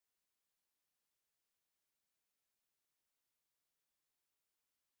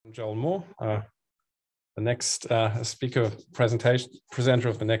Joel Moore, the next presenter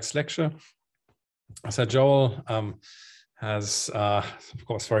of the next lecture. So Joel has, of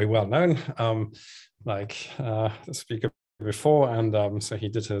course, very well known, like the speaker before, and so he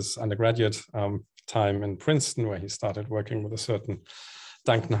did his undergraduate time in Princeton, where he started working with a certain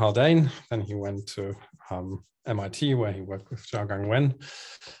Duncan Haldane. Then he went to MIT, where he worked with Jiagang Wen.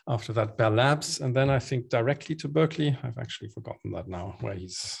 After that, Bell Labs, and then I think directly to Berkeley. I've actually forgotten that now, where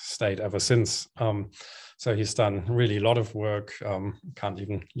he's stayed ever since. So he's done really a lot of work, can't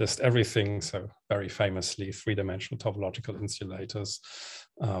even list everything. So very famously, three-dimensional topological insulators,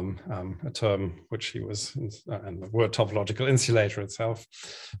 a term which he was, and the word topological insulator itself.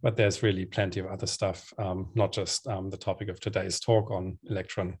 But there's really plenty of other stuff, not just the topic of today's talk on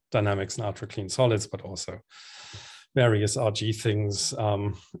electron dynamics and ultra-clean solids, but also various RG things,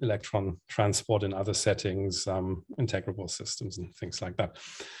 electron transport in other settings, integrable systems and things like that.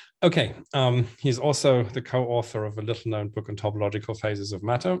 Okay, he's also the co-author of a little-known book on topological phases of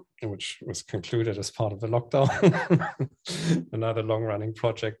matter, which was concluded as part of the lockdown. Another long-running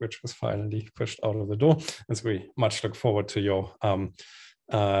project, which was finally pushed out of the door. As we much look forward to your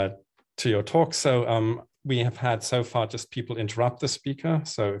talk. So we have had so far just people interrupt the speaker.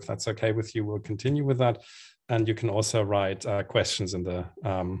 So if that's okay with you, we'll continue with that. And you can also write questions in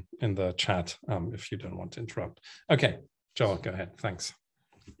the chat if you don't want to interrupt. Okay, Joel, go ahead. Thanks.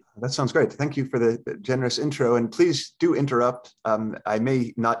 That sounds great. Thank you for the generous intro. And please do interrupt. I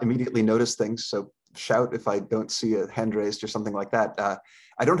may not immediately notice things, so shout if I don't see a hand raised or something like that.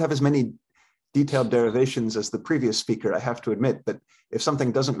 I don't have as many detailed derivations as the previous speaker, I have to admit, but if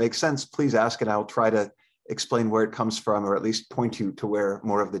something doesn't make sense, please ask and I'll try to explain where it comes from, or at least point you to where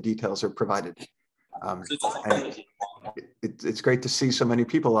more of the details are provided. It's great to see so many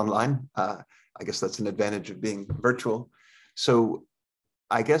people online. I guess that's an advantage of being virtual. So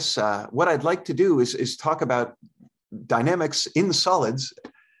I guess what I'd like to do is talk about dynamics in solids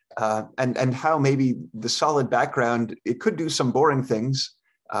and how maybe the solid background, it could do some boring things,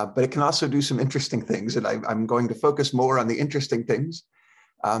 but it can also do some interesting things. And I'm going to focus more on the interesting things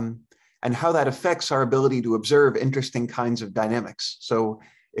and how that affects our ability to observe interesting kinds of dynamics. So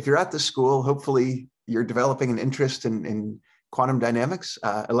if you're at the school, hopefully you're developing an interest in quantum dynamics.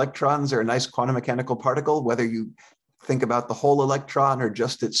 Electrons are a nice quantum mechanical particle, whether you think about the whole electron or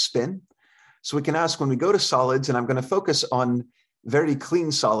just its spin. So we can ask, when we go to solids, and I'm going to focus on very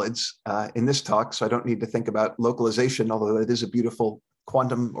clean solids in this talk, so I don't need to think about localization, although it is a beautiful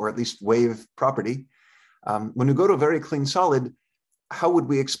quantum or at least wave property. When we go to a very clean solid, how would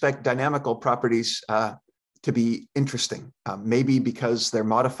we expect dynamical properties to be interesting? Maybe because they're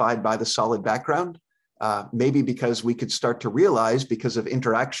modified by the solid background, maybe because we could start to realize, because of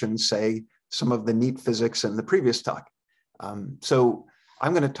interactions, say, some of the neat physics in the previous talk. So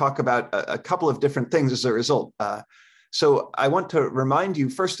I'm going to talk about a couple of different things as a result. So I want to remind you,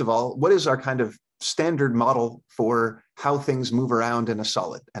 first of all, what is our kind of standard model for how things move around in a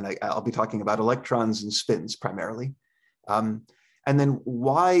solid? And I'll be talking about electrons and spins primarily. And then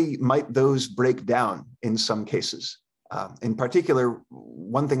why might those break down in some cases? In particular,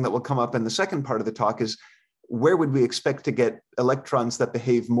 one thing that will come up in the second part of the talk is, where would we expect to get electrons that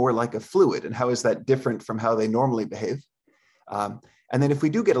behave more like a fluid, and how is that different from how they normally behave? And then if we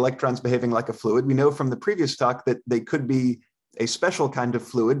do get electrons behaving like a fluid, we know from the previous talk that they could be a special kind of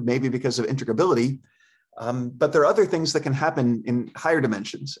fluid, maybe because of integrability, but there are other things that can happen in higher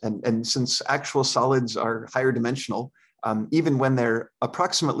dimensions. And since actual solids are higher dimensional, even when they're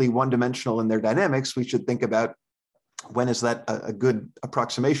approximately one-dimensional in their dynamics, we should think about, when is that a good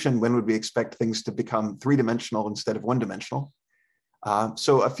approximation? When would we expect things to become three-dimensional instead of one-dimensional?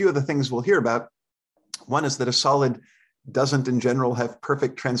 So a few of the things we'll hear about. One is that a solid doesn't in general have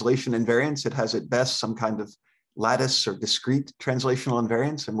perfect translation invariance. It has at best some kind of lattice or discrete translational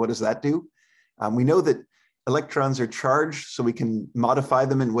invariance. And what does that do? We know that electrons are charged, so we can modify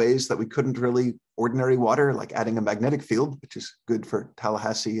them in ways that we couldn't really ordinary water, like adding a magnetic field, which is good for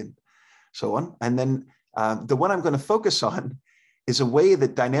Tallahassee and so on. And then the one I'm going to focus on is a way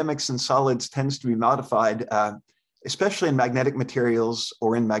that dynamics in solids tends to be modified, especially in magnetic materials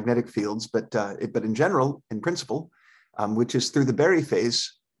or in magnetic fields, but in general, in principle, which is through the Berry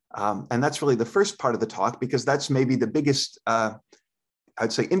phase. And that's really the first part of the talk, because that's maybe the biggest,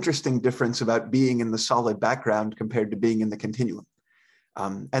 I'd say, interesting difference about being in the solid background compared to being in the continuum.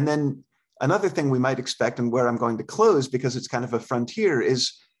 And then another thing we might expect, and where I'm going to close because it's kind of a frontier,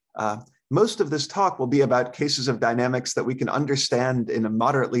 is most of this talk will be about cases of dynamics that we can understand in a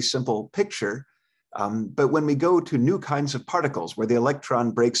moderately simple picture. But when we go to new kinds of particles, where the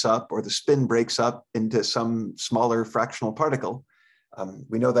electron breaks up or the spin breaks up into some smaller fractional particle,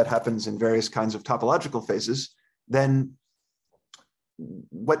 we know that happens in various kinds of topological phases, then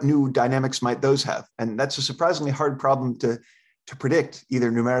what new dynamics might those have? And that's a surprisingly hard problem to predict,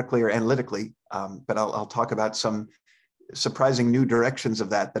 either numerically or analytically, but I'll talk about some surprising new directions of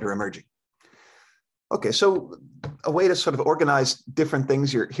that are emerging. Okay, so a way to sort of organize different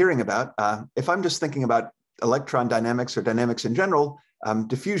things you're hearing about, if I'm just thinking about electron dynamics or dynamics in general,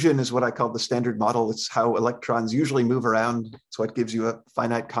 diffusion is what I call the standard model. It's how electrons usually move around. It's what gives you a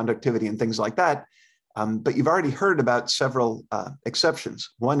finite conductivity and things like that. But you've already heard about several exceptions.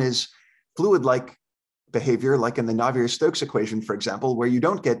 One is fluid-like behavior, like in the Navier-Stokes equation, for example, where you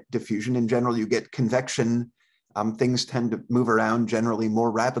don't get diffusion. In general, you get convection. Things tend to move around generally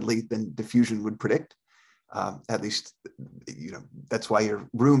more rapidly than diffusion would predict. At least, that's why your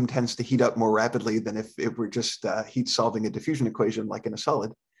room tends to heat up more rapidly than if it were just heat solving a diffusion equation like in a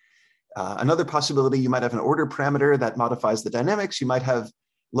solid. Another possibility, you might have an order parameter that modifies the dynamics. You might have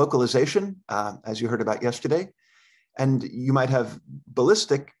localization, as you heard about yesterday. And you might have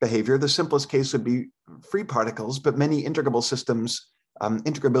ballistic behavior. The simplest case would be free particles, but many integrable systems,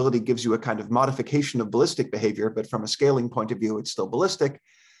 integrability gives you a kind of modification of ballistic behavior, but from a scaling point of view, it's still ballistic.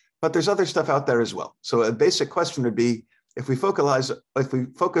 But there's other stuff out there as well. So a basic question would be, if we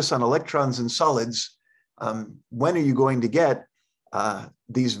focus on electrons and solids, when are you going to get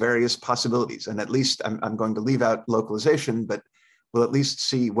these various possibilities? And at least I'm going to leave out localization, but we'll at least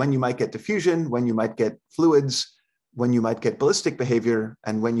see when you might get diffusion, when you might get fluids, when you might get ballistic behavior,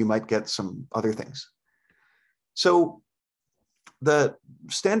 and when you might get some other things. So the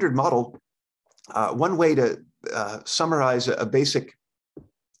standard model, one way to summarize a basic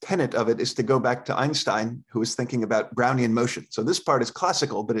tenet of it is to go back to Einstein, who was thinking about Brownian motion. So this part is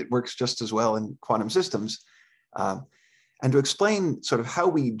classical, but it works just as well in quantum systems. And to explain sort of how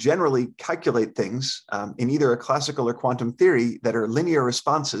we generally calculate things in either a classical or quantum theory that are linear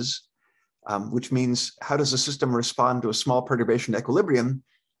responses, which means how does a system respond to a small perturbation equilibrium?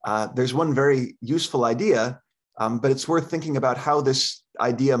 There's one very useful idea, but it's worth thinking about how this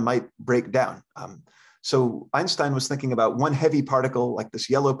idea might break down. So Einstein was thinking about one heavy particle, like this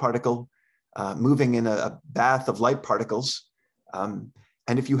yellow particle, moving in a bath of light particles. And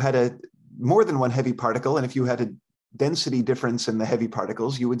if you had more than one heavy particle, and if you had a density difference in the heavy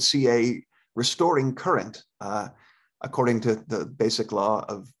particles, you would see a restoring current, according to the basic law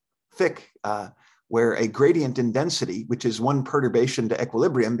of Fick, where a gradient in density, which is one perturbation to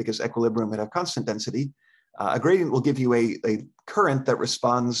equilibrium, because equilibrium would have constant density, a gradient will give you a current that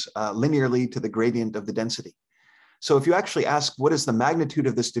responds linearly to the gradient of the density. So if you actually ask what is the magnitude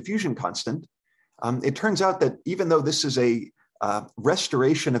of this diffusion constant, it turns out that even though this is a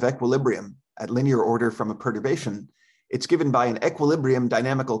restoration of equilibrium at linear order from a perturbation, it's given by an equilibrium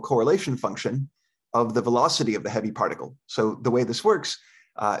dynamical correlation function of the velocity of the heavy particle. So the way this works,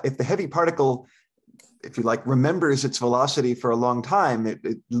 if the heavy particle, if you like, remembers its velocity for a long time, it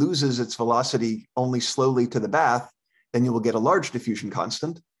loses its velocity only slowly to the bath, then you will get a large diffusion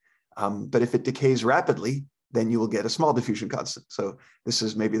constant. But if it decays rapidly, then you will get a small diffusion constant. So this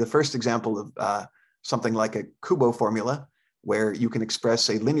is maybe the first example of something like a Kubo formula, where you can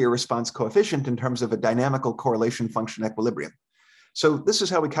express a linear response coefficient in terms of a dynamical correlation function equilibrium. So this is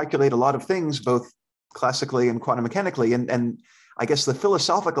how we calculate a lot of things, both classically and quantum mechanically. And I guess the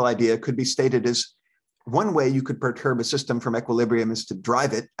philosophical idea could be stated as one way you could perturb a system from equilibrium is to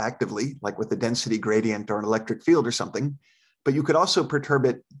drive it actively, like with a density gradient or an electric field or something. But you could also perturb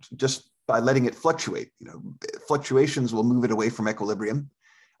it just by letting it fluctuate. Fluctuations will move it away from equilibrium.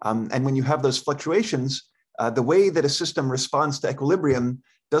 And when you have those fluctuations, the way that a system responds to equilibrium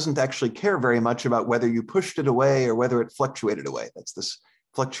doesn't actually care very much about whether you pushed it away or whether it fluctuated away. That's this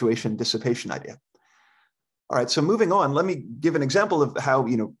fluctuation dissipation idea. All right, so moving on, let me give an example of how,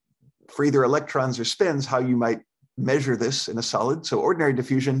 for either electrons or spins, how you might measure this in a solid. So ordinary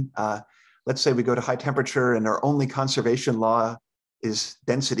diffusion, let's say we go to high temperature and our only conservation law is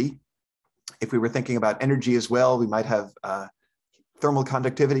density. If we were thinking about energy as well, we might have thermal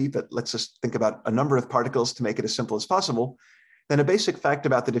conductivity, but let's just think about a number of particles to make it as simple as possible. Then a basic fact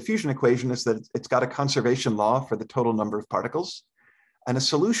about the diffusion equation is that it's got a conservation law for the total number of particles. And a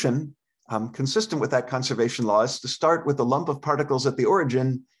solution consistent with that conservation law is to start with a lump of particles at the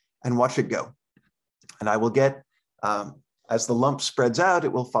origin and watch it go. And I will get, as the lump spreads out,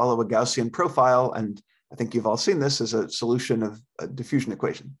 it will follow a Gaussian profile. And I think you've all seen this as a solution of a diffusion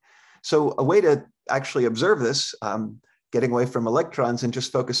equation. So a way to actually observe this, getting away from electrons and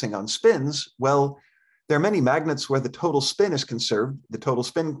just focusing on spins, well, there are many magnets where the total spin is conserved. The total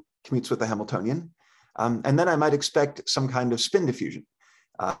spin commutes with the Hamiltonian. And then I might expect some kind of spin diffusion.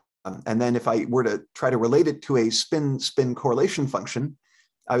 And then if I were to try to relate it to a spin-spin correlation function,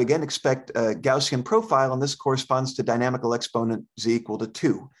 I would again expect a Gaussian profile, and this corresponds to dynamical exponent z equal to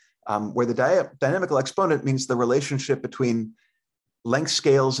 2, where the dynamical exponent means the relationship between length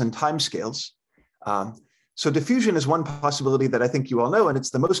scales and time scales. So diffusion is one possibility that I think you all know, and it's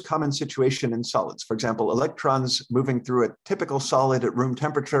the most common situation in solids. For example, electrons moving through a typical solid at room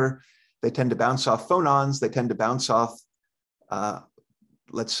temperature, they tend to bounce off phonons, they tend to bounce off,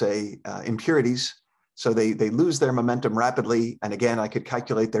 let's say, impurities. So they lose their momentum rapidly, and again, I could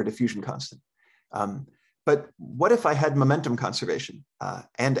calculate their diffusion constant. But what if I had momentum conservation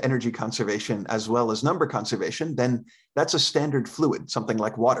and energy conservation as well as number conservation? Then that's a standard fluid, something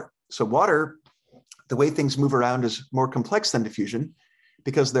like water. So water, the way things move around is more complex than diffusion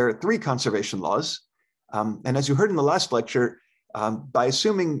because there are 3 conservation laws. And as you heard in the last lecture, by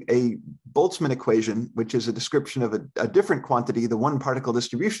assuming a Boltzmann equation, which is a description of a different quantity, the one particle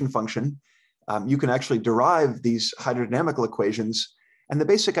distribution function, you can actually derive these hydrodynamical equations. And the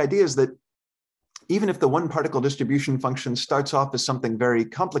basic idea is that even if the one particle distribution function starts off as something very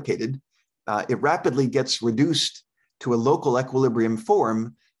complicated, it rapidly gets reduced to a local equilibrium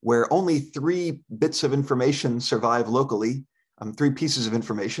form where only 3 bits of information survive locally, 3 pieces of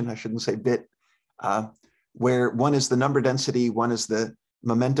information, I shouldn't say bit, where one is the number density, one is the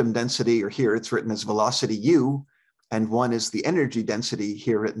momentum density, or here it's written as velocity u, and one is the energy density,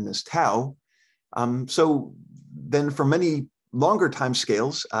 here written as tau. So then for many longer time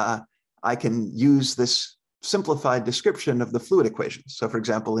scales, I can use this simplified description of the fluid equations. So for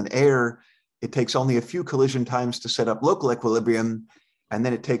example, in air, it takes only a few collision times to set up local equilibrium, and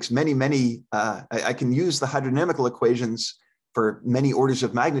then it takes many, I can use the hydrodynamical equations for many orders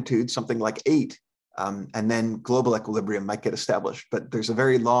of magnitude, something like 8, and then global equilibrium might get established. But there's a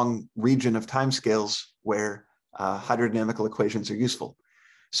very long region of timescales where hydrodynamical equations are useful.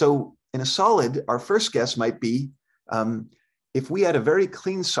 So in a solid, our first guess might be, if we had a very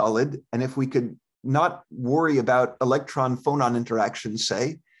clean solid, and if we could not worry about electron-phonon interactions,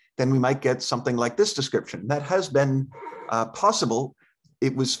 say, then we might get something like this description. That has been possible.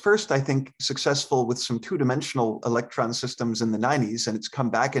 It was first, I think, successful with some 2-dimensional electron systems in the 90s, and it's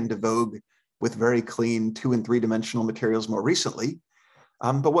come back into vogue with very clean 2- and 3-dimensional materials more recently.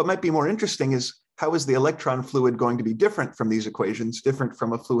 But what might be more interesting is, how is the electron fluid going to be different from these equations, different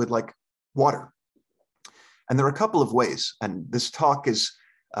from a fluid like water? And there are a couple of ways, and this talk is,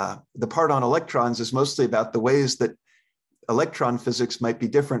 the part on electrons is mostly about the ways that electron physics might be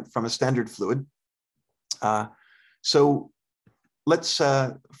different from a standard fluid. So let's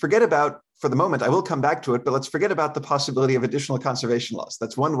forget about, for the moment, I will come back to it, but let's forget about the possibility of additional conservation laws.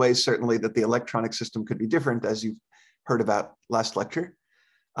 That's one way, certainly, that the electronic system could be different, as you've heard about last lecture.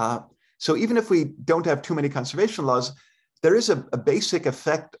 So even if we don't have too many conservation laws, there is a basic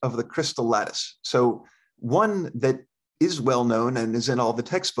effect of the crystal lattice. So one that is well known and is in all the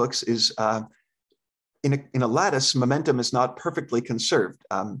textbooks is in a lattice, momentum is not perfectly conserved.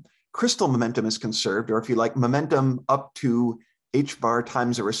 Crystal momentum is conserved, or if you like, momentum up to h bar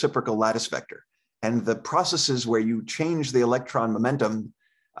times a reciprocal lattice vector. And the processes where you change the electron momentum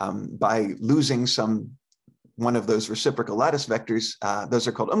by losing one of those reciprocal lattice vectors, those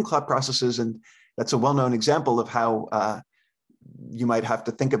are called Umklapp processes, and that's a well-known example of how you might have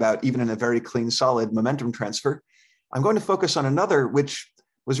to think about, even in a very clean solid, momentum transfer. I'm going to focus on another, which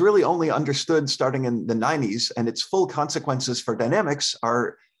was really only understood starting in the 90s, and its full consequences for dynamics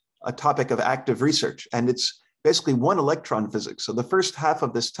are a topic of active research, and it's basically one electron physics. So the first half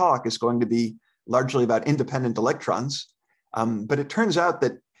of this talk is going to be largely about independent electrons, but it turns out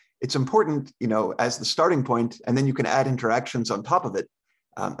that it's important, as the starting point, and then you can add interactions on top of it,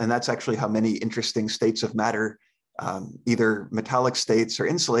 and that's actually how many interesting states of matter, either metallic states or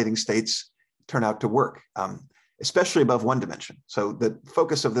insulating states, turn out to work, especially above 1 dimension. So the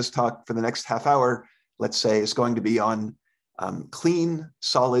focus of this talk for the next half hour, let's say, is going to be on clean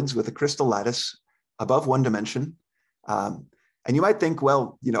solids with a crystal lattice above 1 dimension. And you might think,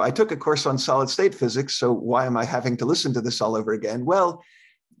 well, I took a course on solid state physics, so why am I having to listen to this all over again? Well,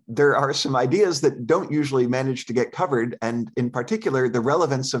 there are some ideas that don't usually manage to get covered, and in particular, the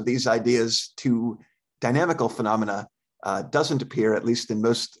relevance of these ideas to dynamical phenomena doesn't appear, at least in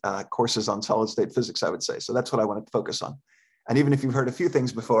most courses on solid state physics, I would say. So that's what I wanted to focus on. And even if you've heard a few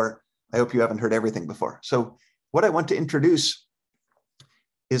things before, I hope you haven't heard everything before. So what I want to introduce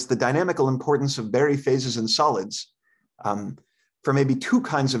is the dynamical importance of Berry phases in solids for maybe 2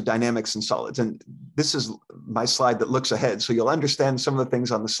 kinds of dynamics in solids. And this is my slide that looks ahead, so you'll understand some of the things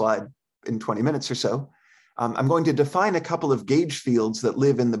on the slide in 20 minutes or so. I'm going to define a couple of gauge fields that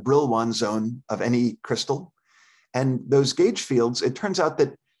live in the Brillouin zone of any crystal. And those gauge fields, it turns out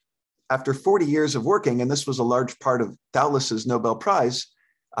that after 40 years of working, and this was a large part of Thouless's Nobel Prize,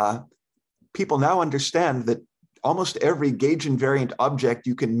 people now understand that almost every gauge invariant object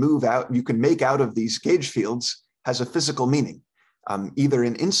you can make out of these gauge fields has a physical meaning, either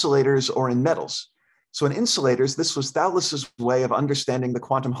in insulators or in metals. So in insulators, this was Thouless's way of understanding the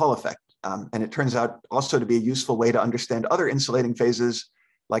quantum Hall effect. And it turns out also to be a useful way to understand other insulating phases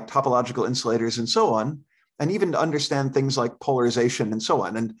like topological insulators and so on, and even to understand things like polarization and so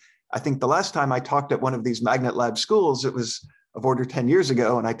on. And I think the last time I talked at one of these MagLab schools, it was of order 10 years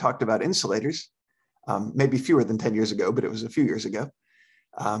ago, and I talked about insulators, maybe fewer than 10 years ago, but it was a few years ago.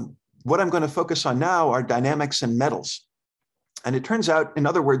 What I'm going to focus on now are dynamics and metals. And it turns out, in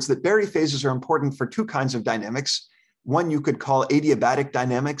other words, that Berry phases are important for two kinds of dynamics. One you could call adiabatic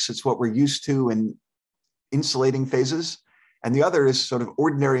dynamics. It's what we're used to in insulating phases. And the other is sort of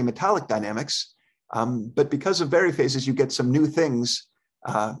ordinary metallic dynamics. But because of Berry phases, you get some new things.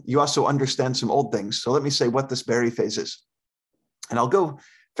 You also understand some old things. So let me say what this Berry phase is. And I'll go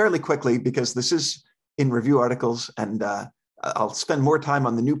fairly quickly because this is in review articles, and I'll spend more time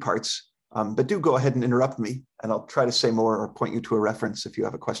on the new parts. But do go ahead and interrupt me, and I'll try to say more or point you to a reference if you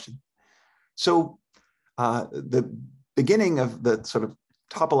have a question. So the beginning of the sort of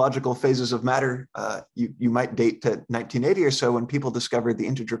topological phases of matter, you might date to 1980 or so when people discovered the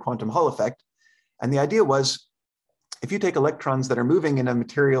integer quantum Hall effect. And the idea was, if you take electrons that are moving in a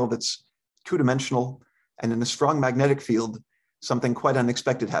material that's two-dimensional and in a strong magnetic field, something quite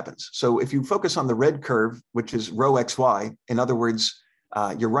unexpected happens. So if you focus on the red curve, which is rho xy, in other words,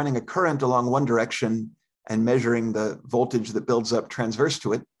 you're running a current along one direction and measuring the voltage that builds up transverse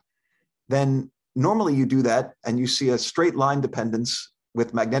to it, then normally you do that and you see a straight line dependence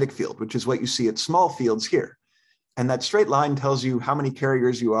with magnetic field, which is what you see at small fields here. And that straight line tells you how many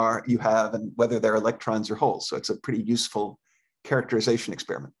carriers you have and whether they're electrons or holes. So it's a pretty useful characterization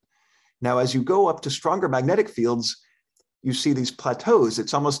experiment. Now, as you go up to stronger magnetic fields, you see these plateaus.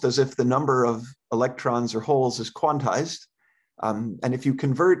 It's almost as if the number of electrons or holes is quantized. And if you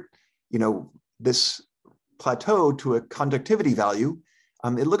convert, this plateau to a conductivity value,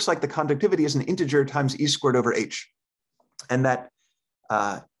 it looks like the conductivity is an integer times e squared over h. And that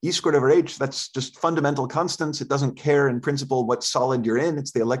e squared over h, that's just fundamental constants. It doesn't care in principle what solid you're in.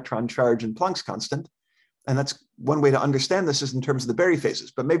 It's the electron charge and Planck's constant. And that's one way to understand this is in terms of the Berry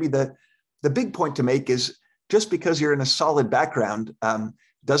phases. But maybe the big point to make is just because you're in a solid background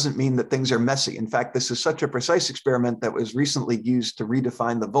doesn't mean that things are messy. In fact, this is such a precise experiment that was recently used to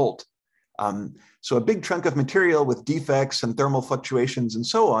redefine the volt. So a big chunk of material with defects and thermal fluctuations and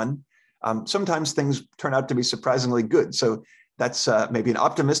so on, sometimes things turn out to be surprisingly good. So that's maybe an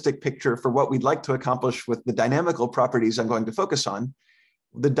optimistic picture for what we'd like to accomplish with the dynamical properties I'm going to focus on.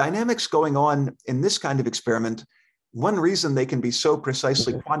 The dynamics going on in this kind of experiment, one reason they can be so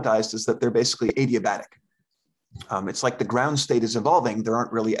precisely quantized is that they're basically adiabatic. It's like the ground state is evolving. There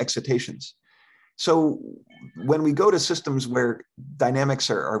aren't really excitations. So when we go to systems where dynamics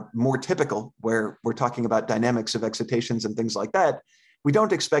are more typical, where we're talking about dynamics of excitations and things like that, we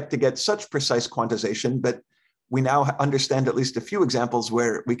don't expect to get such precise quantization, but we now understand at least a few examples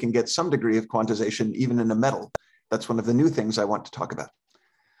where we can get some degree of quantization even in a metal. That's one of the new things I want to talk about.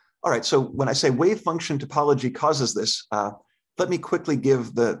 All right, so when I say wave function topology causes this, let me quickly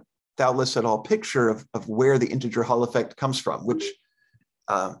give the Thouless et al. Picture of where the integer Hall effect comes from, which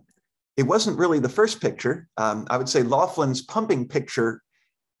it wasn't really the first picture. I would say Laughlin's pumping picture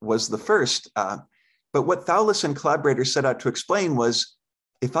was the first. But what Thouless and collaborators set out to explain was,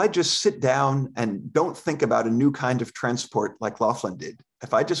 if I just sit down and don't think about a new kind of transport like Laughlin did,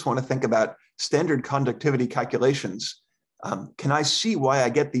 if I just want to think about standard conductivity calculations, can I see why I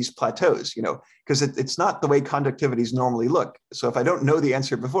get these plateaus? Because it's not the way conductivities normally look. So if I don't know the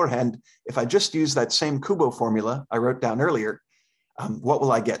answer beforehand, if I just use that same Kubo formula I wrote down earlier, what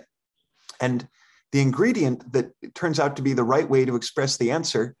will I get? And the ingredient that turns out to be the right way to express the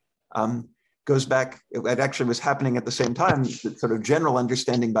answer goes back, it actually was happening at the same time, the sort of general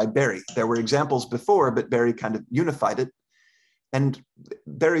understanding by Berry. There were examples before, but Berry kind of unified it. And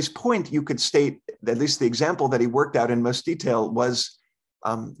Berry's point, you could state, at least the example that he worked out in most detail was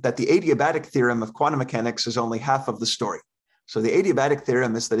that the adiabatic theorem of quantum mechanics is only half of the story. So the adiabatic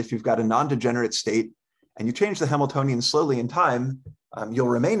theorem is that if you've got a non-degenerate state and you change the Hamiltonian slowly in time, you'll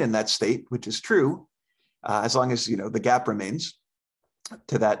remain in that state, which is true, as long as the gap remains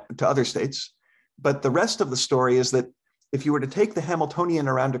to other states. But the rest of the story is that if you were to take the Hamiltonian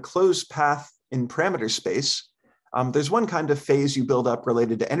around a closed path in parameter space, there's one kind of phase you build up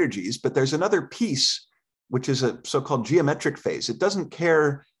related to energies, but there's another piece, which is a so-called geometric phase. It doesn't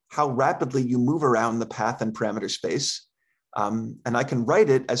care how rapidly you move around the path in parameter space. And I can write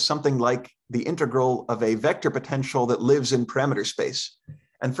it as something like the integral of a vector potential that lives in parameter space.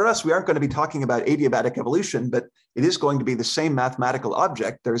 And for us, we aren't going to be talking about adiabatic evolution, but it is going to be the same mathematical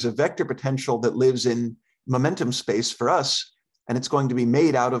object. There's a vector potential that lives in momentum space for us, and it's going to be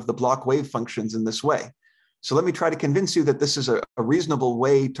made out of the block wave functions in this way. So let me try to convince you that this is a reasonable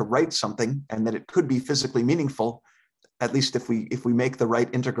way to write something and that it could be physically meaningful, at least if we make the right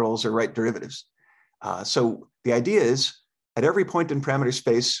integrals or right derivatives. So the idea is, at every point in parameter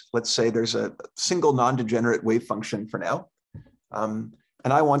space, let's say there's a single non-degenerate wave function for now.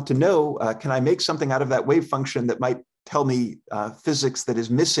 And I want to know, can I make something out of that wave function that might tell me physics that is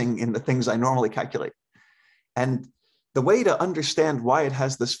missing in the things I normally calculate? And the way to understand why it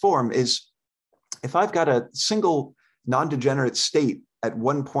has this form is, if I've got a single non-degenerate state at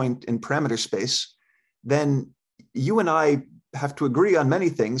one point in parameter space, then you and I have to agree on many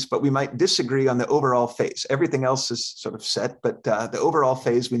things, but we might disagree on the overall phase. Everything else is sort of set, but the overall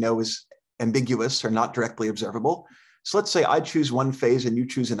phase we know is ambiguous or not directly observable. So let's say I choose one phase and you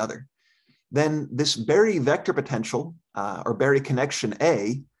choose another. Then this Berry vector potential, or Berry connection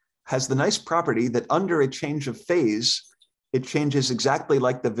A, has the nice property that under a change of phase, it changes exactly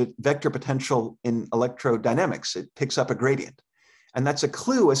like the vector potential in electrodynamics. It picks up a gradient. And that's a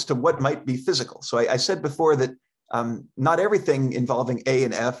clue as to what might be physical. So I said before that not everything involving A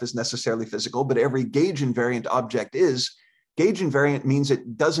and F is necessarily physical, but every gauge invariant object is. Gauge invariant means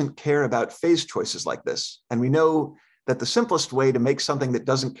it doesn't care about phase choices like this. And we know that the simplest way to make something that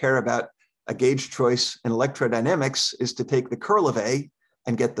doesn't care about a gauge choice in electrodynamics is to take the curl of A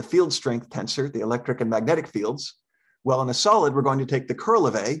and get the field strength tensor, the electric and magnetic fields. Well, in a solid, we're going to take the curl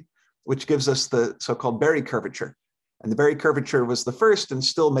of A, which gives us the so-called Berry curvature. And the Berry curvature was the first and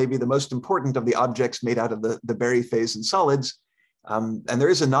still maybe the most important of the objects made out of the Berry phase in solids. And there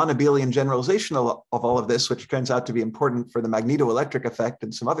is a non-abelian generalization of all of this, which turns out to be important for the magnetoelectric effect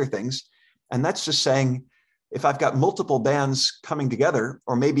and some other things. And that's just saying, if I've got multiple bands coming together,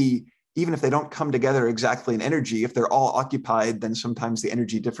 or maybe even if they don't come together exactly in energy, if they're all occupied, then sometimes the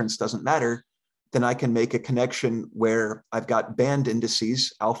energy difference doesn't matter, then I can make a connection where I've got band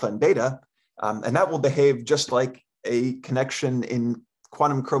indices, alpha and beta, and that will behave just like a connection in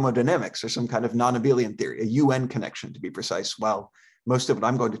quantum chromodynamics or some kind of non-abelian theory, a UN connection to be precise, while most of what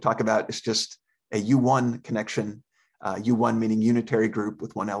I'm going to talk about is just a U1 connection, U1 meaning unitary group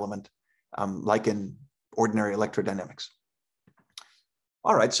with one element, like in ordinary electrodynamics.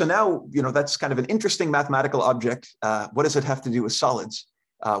 All right, so now, that's kind of an interesting mathematical object. What does it have to do with solids?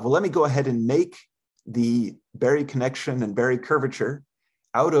 Well, let me go ahead and make the Berry connection and Berry curvature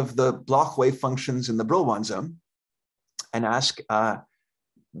out of the Bloch wave functions in the Brillouin zone and ask,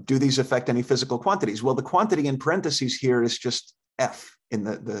 do these affect any physical quantities? Well, the quantity in parentheses here is just F in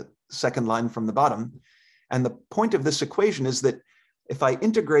the second line from the bottom. And the point of this equation is that if I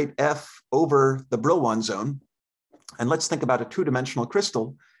integrate F over the Brillouin zone, and let's think about a two-dimensional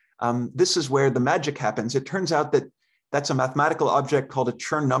crystal, this is where the magic happens. It turns out that that's a mathematical object called a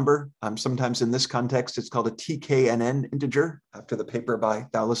Chern number. Sometimes in this context, it's called a TKNN integer, after the paper by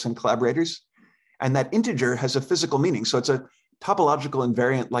Thales and collaborators. And that integer has a physical meaning. So it's a topological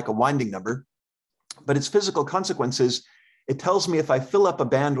invariant like a winding number, but its physical consequences, it tells me if I fill up a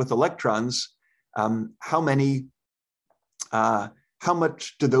band with electrons, how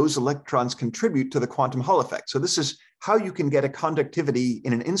much do those electrons contribute to the quantum Hall effect? So this is how you can get a conductivity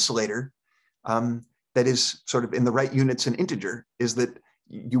in an insulator that is sort of in the right units and integer, is that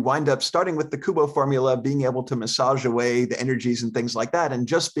you wind up starting with the Kubo formula, being able to massage away the energies and things like that, and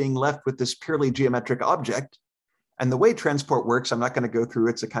just being left with this purely geometric object. And the way transport works, I'm not going to go through.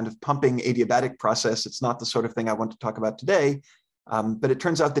 It's a kind of pumping adiabatic process. It's not the sort of thing I want to talk about today. But it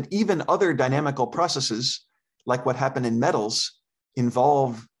turns out that even other dynamical processes, like what happened in metals,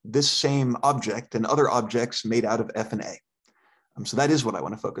 involve this same object and other objects made out of F and A. So that is what I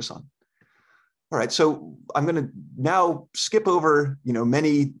want to focus on. All right, so I'm going to now skip over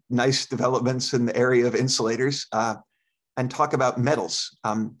many nice developments in the area of insulators and talk about metals,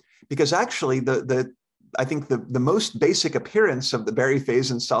 because actually I think the most basic appearance of the Berry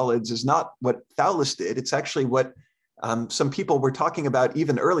phase in solids is not what Thales did. It's actually what some people were talking about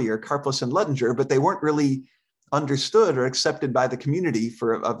even earlier, Karplus and Luttinger, but they weren't really understood or accepted by the community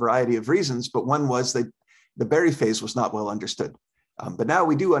for a variety of reasons. But one was that the Berry phase was not well understood. But now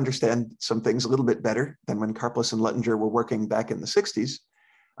we do understand some things a little bit better than when Karplus and Luttinger were working back in the 60s.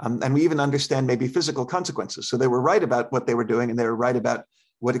 And we even understand maybe physical consequences. So they were right about what they were doing, and they were right about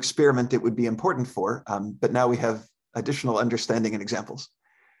what experiment it would be important for. But now we have additional understanding and examples.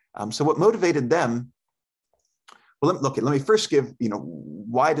 So what motivated them Well, let me first give,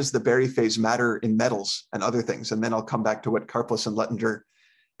 why does the Berry phase matter in metals and other things? And then I'll come back to what Karplus and Luttinger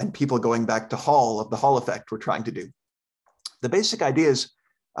and people going back to Hall of the Hall effect were trying to do. The basic idea is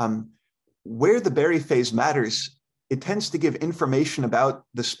where the Berry phase matters, it tends to give information about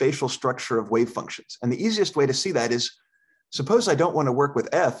the spatial structure of wave functions. And the easiest way to see that is, suppose I don't want to work with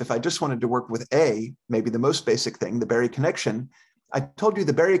F. If I just wanted to work with A, maybe the most basic thing, the Berry connection, I told you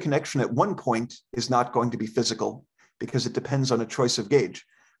the Berry connection at one point is not going to be physical because it depends on a choice of gauge.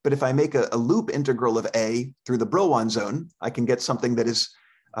 But if I make a loop integral of A through the Brillouin zone, I can get something that is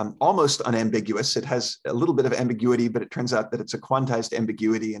almost unambiguous. It has a little bit of ambiguity, but it turns out that it's a quantized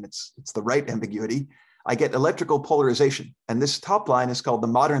ambiguity and it's the right ambiguity. I get electrical polarization. And this top line is called the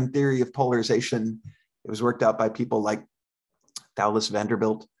modern theory of polarization. It was worked out by people like Thouless,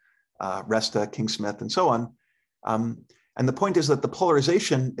 Vanderbilt, Resta, King-Smith, and so on. And the point is that the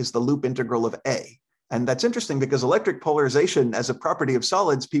polarization is the loop integral of A. And that's interesting because electric polarization as a property of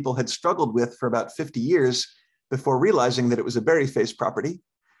solids, people had struggled with for about 50 years before realizing that it was a Berry phase property.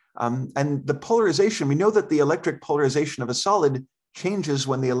 And the polarization, we know that the electric polarization of a solid changes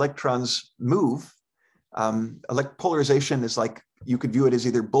when the electrons move. Polarization is like, you could view it as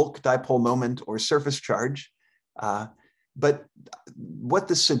either bulk dipole moment or surface charge. But what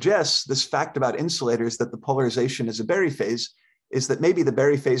this suggests, this fact about insulators that the polarization is a Berry phase, is that maybe the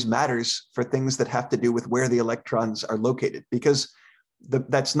Berry phase matters for things that have to do with where the electrons are located, because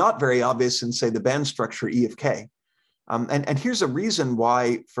that's not very obvious in, say, the band structure E of K. And here's a reason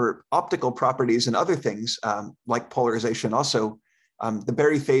why for optical properties and other things, like polarization also, the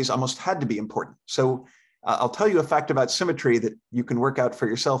Berry phase almost had to be important. So I'll tell you a fact about symmetry that you can work out for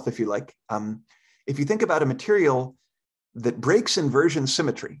yourself if you like. If you think about a material that breaks inversion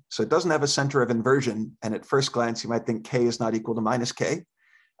symmetry, so it doesn't have a center of inversion, and at first glance, you might think K is not equal to minus K.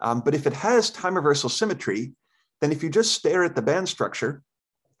 But if it has time reversal symmetry, then if you just stare at the band structure,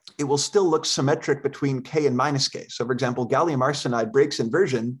 it will still look symmetric between K and minus K. So for example, gallium arsenide breaks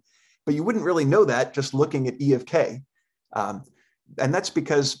inversion, but you wouldn't really know that just looking at E of K. And that's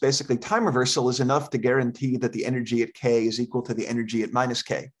because basically time reversal is enough to guarantee that the energy at K is equal to the energy at minus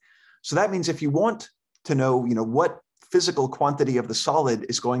K. So that means if you want to know, what physical quantity of the solid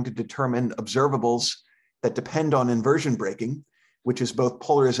is going to determine observables that depend on inversion breaking, which is both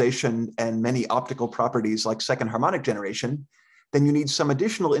polarization and many optical properties like second harmonic generation, then you need some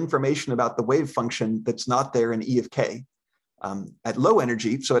additional information about the wave function that's not there in E of K. At low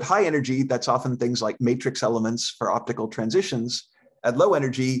energy, so at high energy, that's often things like matrix elements for optical transitions. At low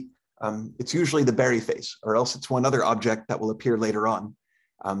energy, it's usually the Berry phase, or else it's one other object that will appear later on.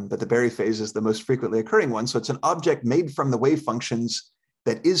 But the Berry phase is the most frequently occurring one. So it's an object made from the wave functions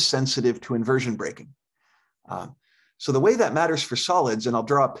that is sensitive to inversion breaking. So the way that matters for solids, and I'll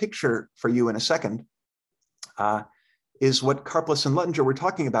draw a picture for you in a second, is what Karplus and Luttinger were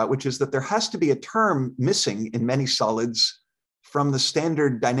talking about, which is that there has to be a term missing in many solids from the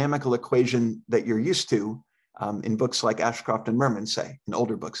standard dynamical equation that you're used to in books like Ashcroft and Merman, say, in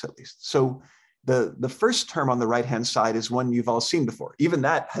older books at least. So the first term on the right-hand side is one you've all seen before. Even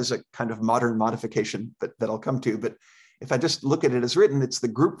that has a kind of modern modification that I'll come to. But if I just look at it as written, it's the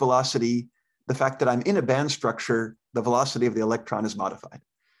group velocity, the fact that I'm in a band structure, the velocity of the electron is modified.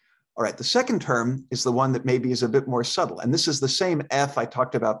 All right, the second term is the one that maybe is a bit more subtle. And this is the same F I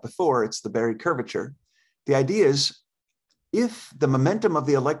talked about before. It's the Berry curvature. The idea is if the momentum of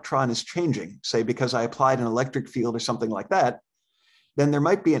the electron is changing, say because I applied an electric field or something like that, then there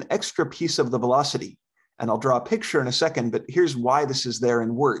might be an extra piece of the velocity. And I'll draw a picture in a second, but here's why this is there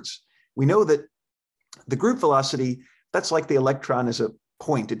in words. We know that the group velocity, that's like the electron as a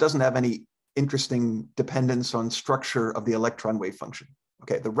point. It doesn't have any interesting dependence on structure of the electron wave function.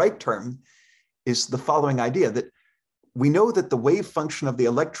 Okay, the right term is the following idea that we know that the wave function of the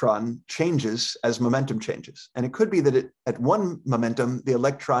electron changes as momentum changes. And it could be that at one momentum, the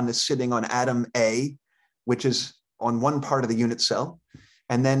electron is sitting on atom A, which is on one part of the unit cell.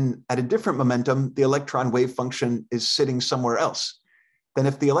 And then at a different momentum, the electron wave function is sitting somewhere else. Then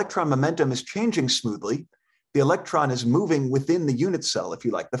if the electron momentum is changing smoothly, the electron is moving within the unit cell, if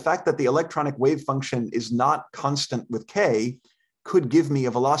you like. The fact that the electronic wave function is not constant with K could give me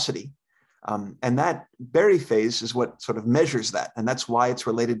a velocity. And that Berry phase is what sort of measures that. And that's why it's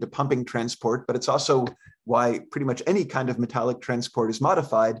related to pumping transport, but it's also why pretty much any kind of metallic transport is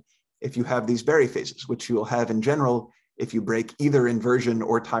modified if you have these Berry phases, which you will have in general if you break either inversion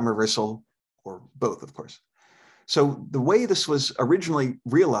or time reversal, or both, of course. So the way this was originally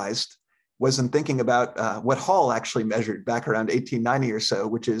realized was in thinking about what Hall actually measured back around 1890 or so,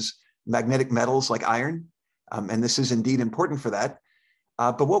 which is magnetic metals like iron. And this is indeed important for that.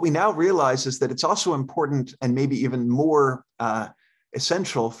 But what we now realize is that it's also important and maybe even more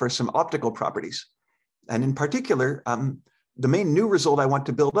essential for some optical properties. And in particular, the main new result I want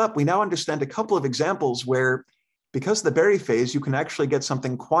to build up, we now understand a couple of examples where, because of the Berry phase, you can actually get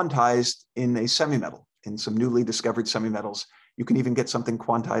something quantized in a semimetal, in some newly discovered semimetals. You can even get something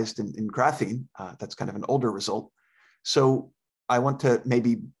quantized in graphene. That's kind of an older result. So I want to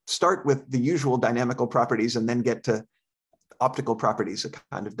maybe start with the usual dynamical properties and then get to optical properties, a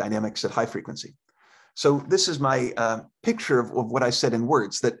kind of dynamics at high frequency. So this is my picture of what I said in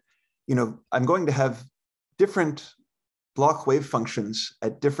words, that, you know, I'm going to have different Bloch wave functions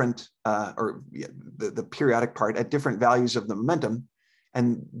at different, the periodic part at different values of the momentum,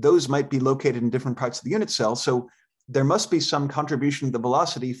 and those might be located in different parts of the unit cell. So there must be some contribution to the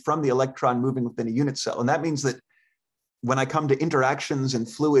velocity from the electron moving within a unit cell. And that means that when I come to interactions and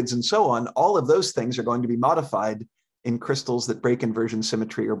fluids and so on, all of those things are going to be modified in crystals that break inversion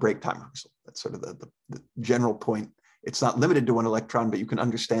symmetry or break time reversal. That's sort of the general point. It's not limited to one electron, but you can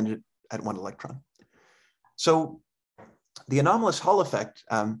understand it at one electron. So the anomalous Hall effect,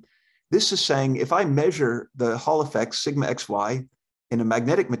 this is saying if I measure the Hall effect sigma xy in a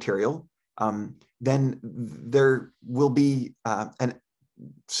magnetic material, then there will be an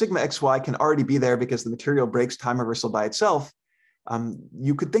sigma xy can already be there because the material breaks time reversal by itself.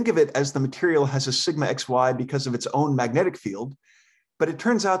 You could think of it as the material has a sigma xy because of its own magnetic field, but it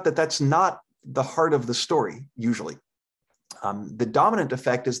turns out that that's not the heart of the story usually. The dominant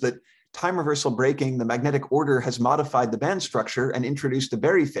effect is that time reversal breaking, the magnetic order has modified the band structure and introduced a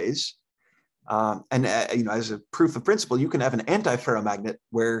Berry phase. You know, as a proof of principle, you can have an antiferromagnet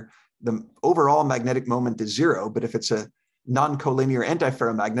where the overall magnetic moment is 0, but if it's a non-collinear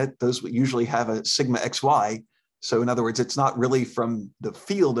antiferromagnet, those usually have a sigma xy. So in other words, it's not really from the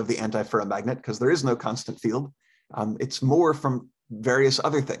field of the antiferromagnet because there is no constant field. It's more from various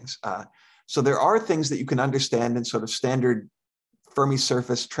other things. So there are things that you can understand in sort of standard Fermi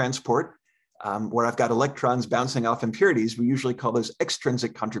surface transport, where I've got electrons bouncing off impurities. We usually call those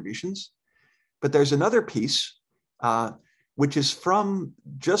extrinsic contributions. But there's another piece, which is from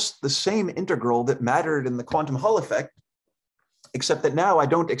just the same integral that mattered in the quantum Hall effect, except that now I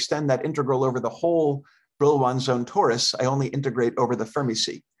don't extend that integral over the whole Brillouin zone torus. I only integrate over the Fermi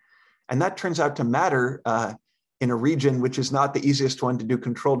sea. And that turns out to matter in a region which is not the easiest one to do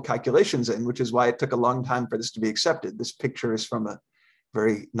controlled calculations in, which is why it took a long time for this to be accepted. This picture is from a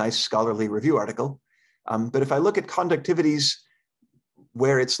very nice scholarly review article. But if I look at conductivities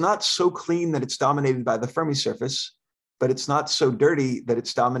where it's not so clean that it's dominated by the Fermi surface, but it's not so dirty that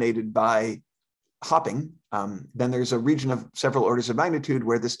it's dominated by hopping, then there's a region of several orders of magnitude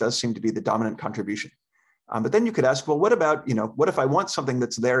where this does seem to be the dominant contribution. But then you could ask, well, what about, you know, what if I want something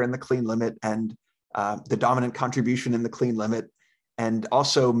that's there in the clean limit and the dominant contribution in the clean limit, and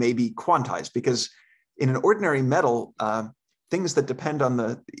also maybe quantized? Because in an ordinary metal, things that depend on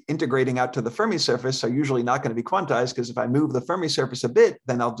the integrating out to the Fermi surface are usually not going to be quantized, because if I move the Fermi surface a bit,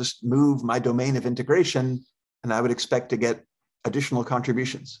 then I'll just move my domain of integration, and I would expect to get additional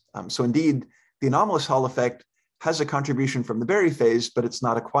contributions. So indeed, the anomalous Hall effect has a contribution from the Berry phase, but it's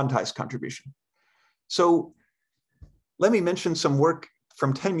not a quantized contribution. So let me mention some work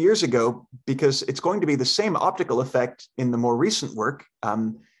from 10 years ago, because it's going to be the same optical effect in the more recent work,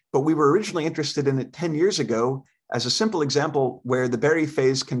 but we were originally interested in it 10 years ago as a simple example where the Berry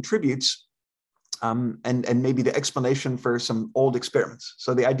phase contributes, and maybe the explanation for some old experiments.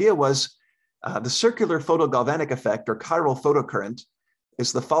 So the idea was the circular photogalvanic effect, or chiral photocurrent,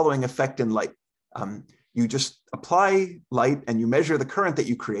 is the following effect in light. You just apply light and you measure the current that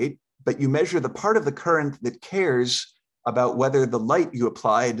you create, but you measure the part of the current that cares about whether the light you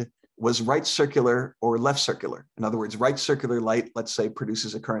applied was right circular or left circular. In other words, right circular light, let's say,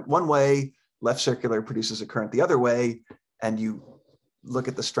 produces a current one way, left circular produces a current the other way, and you look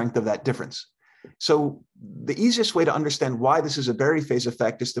at the strength of that difference. So the easiest way to understand why this is a Berry phase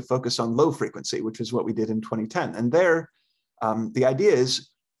effect is to focus on low frequency, which is what we did in 2010. And there, the idea is,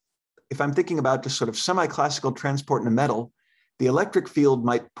 if I'm thinking about just sort of semi-classical transport in a metal, the electric field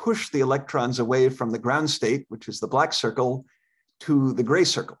might push the electrons away from the ground state, which is the black circle, to the gray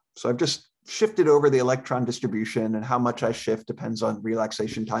circle. So I've just shifted over the electron distribution, and how much I shift depends on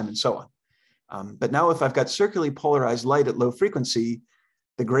relaxation time and so on. But now if I've got circularly polarized light at low frequency,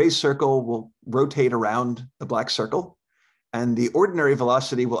 the gray circle will rotate around the black circle, and the ordinary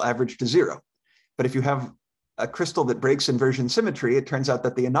velocity will average to 0. But if you have a crystal that breaks inversion symmetry, it turns out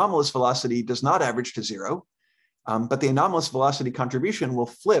that the anomalous velocity does not average to 0. But the anomalous velocity contribution will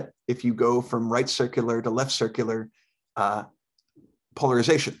flip if you go from right circular to left circular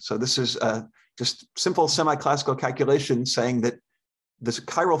polarization. So this is just simple semi-classical calculation saying that this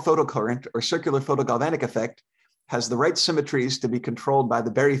chiral photocurrent or circular photogalvanic effect has the right symmetries to be controlled by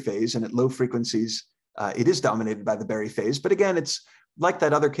the Berry phase, and at low frequencies, it is dominated by the Berry phase. But again, it's like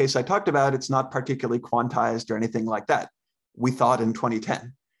that other case I talked about, it's not particularly quantized or anything like that, we thought in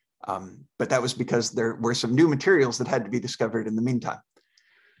 2010. But that was because there were some new materials that had to be discovered in the meantime.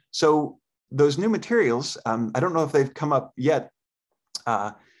 So those new materials, I don't know if they've come up yet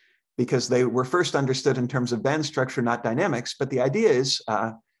because they were first understood in terms of band structure, not dynamics. But the idea is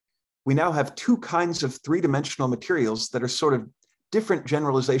we now have two kinds of three-dimensional materials that are sort of different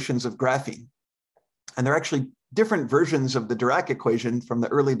generalizations of graphene. And they're actually different versions of the Dirac equation from the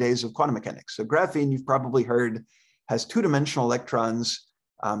early days of quantum mechanics. So graphene, you've probably heard, has two-dimensional electrons,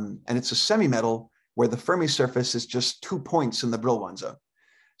 and it's a semi-metal where the Fermi surface is just 2 points in the Brillouin zone.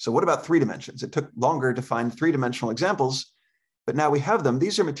 So what about 3 dimensions? It took longer to find 3-dimensional examples, but now we have them.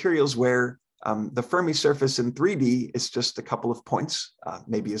 These are materials where the Fermi surface in 3D is just a couple of points,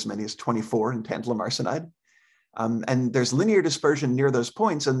 maybe as many as 24 in tantalum arsenide. And there's linear dispersion near those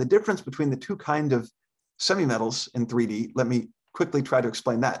points. And the difference between the two kind of semi-metals in 3D, let me quickly try to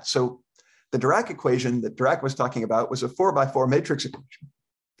explain that. So the Dirac equation that Dirac was talking about was a 4x4 matrix equation.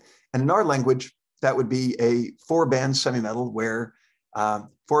 And in our language, that would be a 4-band semi-metal where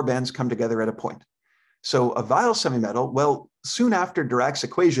 4 bands come together at a point. So a Weil semi-metal, well, soon after Dirac's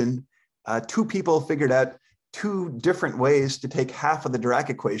equation, 2 people figured out 2 different ways to take half of the Dirac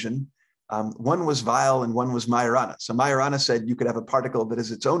equation. One was Weil and one was Majorana. So Majorana said you could have a particle that is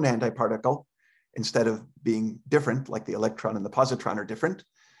its own antiparticle instead of being different, like the electron and the positron are different.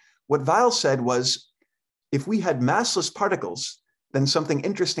 What Weil said was, if we had massless particles, then something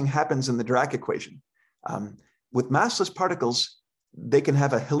interesting happens in the Dirac equation. With massless particles, they can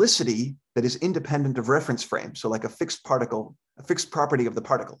have a helicity that is independent of reference frame. So like a fixed particle, a fixed property of the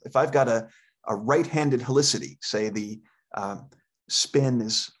particle. If I've got a right-handed helicity, say the spin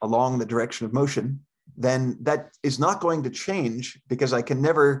is along the direction of motion, then that is not going to change because I can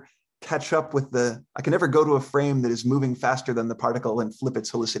never catch up with I can never go to a frame that is moving faster than the particle and flip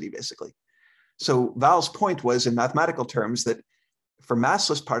its helicity, basically. So Weil's point was, in mathematical terms, that for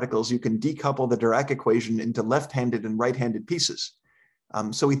massless particles, you can decouple the Dirac equation into left-handed and right-handed pieces.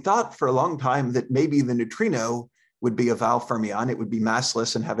 So we thought for a long time that maybe the neutrino would be a Weil fermion. It would be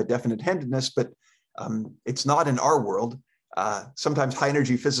massless and have a definite handedness, but it's not in our world. Sometimes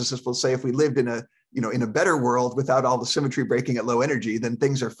high-energy physicists will say if we lived in a better world without all the symmetry breaking at low energy, then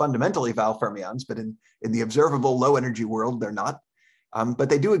things are fundamentally Weil fermions. But in the observable low-energy world, they're not. But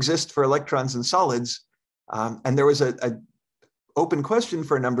they do exist for electrons and solids. And there was a open question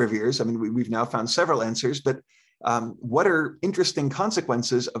for a number of years. I mean, we've now found several answers, but what are interesting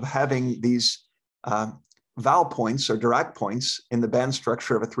consequences of having these Weil points or Dirac points in the band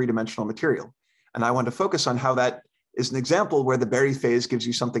structure of a 3-dimensional material? And I want to focus on how that is an example where the Berry phase gives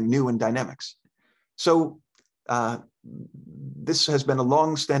you something new in dynamics. So this has been a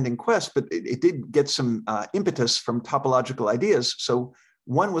long-standing quest, but it did get some impetus from topological ideas. So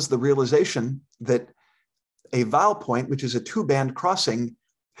one was the realization that a Weil point, which is a 2-band crossing,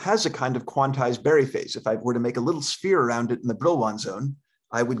 has a kind of quantized Berry phase. If I were to make a little sphere around it in the Brillouin zone,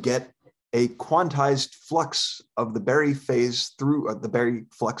 I would get a quantized flux of the Berry phase through the Berry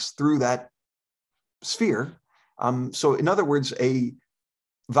flux through that sphere. So in other words, a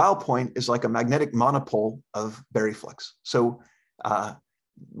Weil point is like a magnetic monopole of Berry flux. So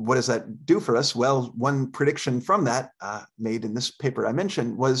what does that do for us? Well, one prediction from that made in this paper I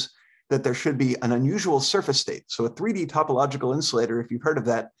mentioned was that there should be an unusual surface state. So a 3D topological insulator, if you've heard of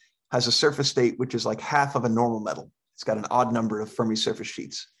that, has a surface state which is like half of a normal metal. It's got an odd number of Fermi surface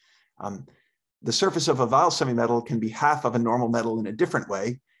sheets. The surface of a Weil semimetal can be half of a normal metal in a different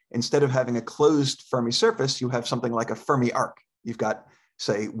way. Instead of having a closed Fermi surface, you have something like a Fermi arc. You've got,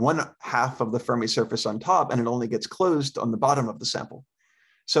 say, 1/2 of the Fermi surface on top, and it only gets closed on the bottom of the sample.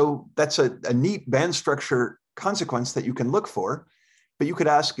 So that's a neat band structure consequence that you can look for. But you could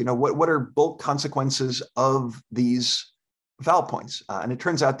ask, what are bulk consequences of these Weil points? And it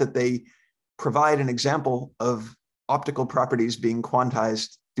turns out that they provide an example of optical properties being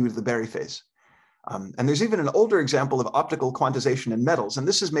quantized due to the Berry phase. And there's even an older example of optical quantization in metals. And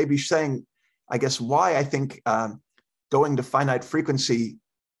this is maybe saying, I guess, why I think going to finite frequency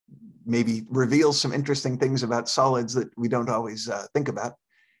maybe reveals some interesting things about solids that we don't always think about,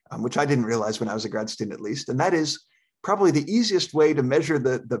 which I didn't realize when I was a grad student, at least. And that is probably the easiest way to measure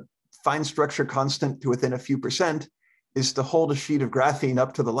the fine structure constant to within a few percent is to hold a sheet of graphene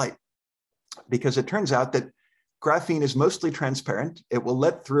up to the light. Because it turns out that graphene is mostly transparent. It will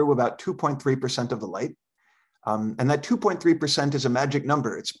let through about 2.3% of the light. And that 2.3% is a magic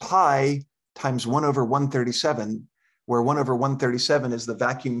number. It's pi times 1/137, where 1/137 is the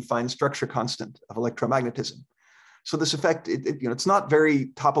vacuum fine structure constant of electromagnetism. So this effect, it's not very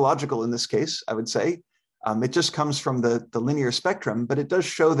topological in this case, I would say. It just comes from the linear spectrum, but it does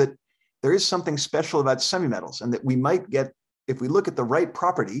show that there is something special about semimetals, and that we might get, if we look at the right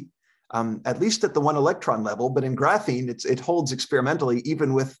property, at least at the 1 electron level, but in graphene, it holds experimentally,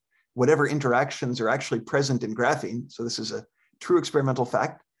 even with whatever interactions are actually present in graphene. So this is a true experimental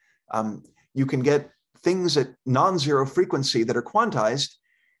fact. You can get things at non-zero frequency that are quantized,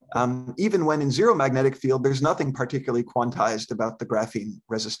 even when in zero magnetic field, there's nothing particularly quantized about the graphene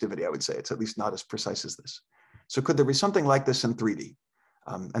resistivity, I would say. It's at least not as precise as this. So could there be something like this in 3D?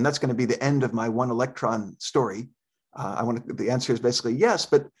 And that's going to be the end of my 1 electron story. The answer is basically yes,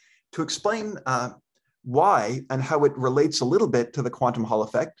 but to explain why and how it relates a little bit to the quantum Hall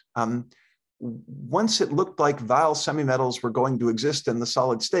effect, once it looked like Weil semimetals were going to exist in the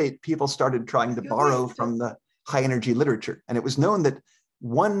solid state, people started trying to borrow from the high energy literature. And it was known that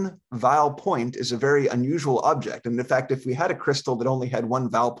 1 Weil point is a very unusual object. And in fact, if we had a crystal that only had 1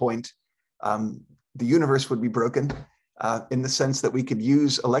 Weil point, the universe would be broken in the sense that we could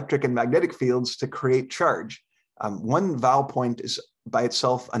use electric and magnetic fields to create charge. 1 Weil point is by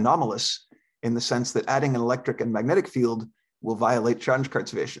itself anomalous in the sense that adding an electric and magnetic field will violate charge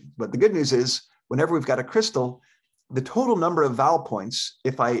conservation. But the good news is, whenever we've got a crystal, the total number of Weil points,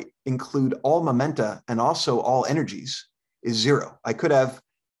 if I include all momenta and also all energies, is 0. I could have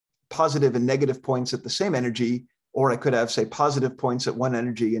positive and negative points at the same energy, or I could have, say, positive points at one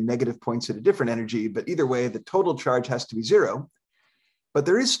energy and negative points at a different energy. But either way, the total charge has to be 0. But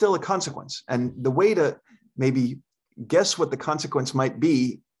there is still a consequence. And the way to maybe guess what the consequence might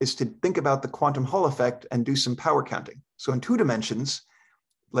be is to think about the quantum Hall effect and do some power counting. So in 2 dimensions,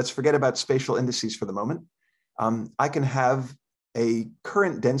 let's forget about spatial indices for the moment. I can have a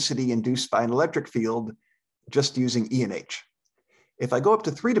current density induced by an electric field just using E and H. If I go up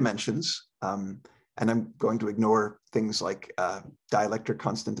to 3 dimensions, and I'm going to ignore things like dielectric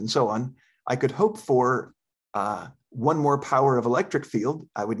constant and so on, I could hope for 1 more power of electric field.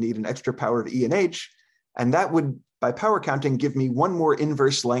 I would need an extra power of E and H, and that would, by power counting, give me 1 more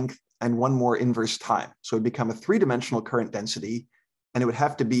inverse length and 1 more inverse time. So it would become a 3-dimensional current density, and it would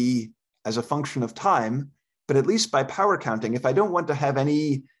have to be as a function of time, but at least by power counting, if I don't want to have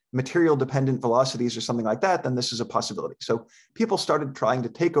any material dependent velocities or something like that, then this is a possibility. So people started trying to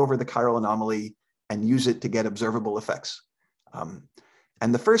take over the chiral anomaly and use it to get observable effects.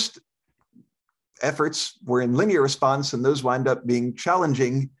 And the first efforts were in linear response, and those wind up being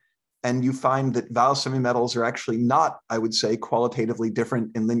challenging. And you find that Weil semimetals are actually not, I would say, qualitatively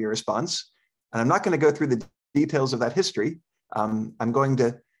different in linear response. And I'm not going to go through the details of that history. I'm going to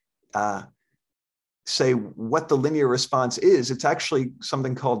say what the linear response is. It's actually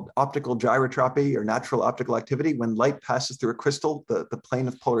something called optical gyrotropy or natural optical activity. When light passes through a crystal, the plane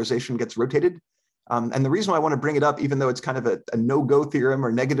of polarization gets rotated. And the reason why I want to bring it up, even though it's kind of a no-go theorem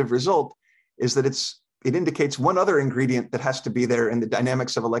or negative result, is that it indicates one other ingredient that has to be there in the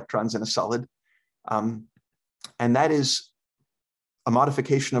dynamics of electrons in a solid. And that is a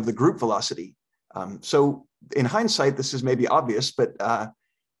modification of the group velocity. So in hindsight, this is maybe obvious, but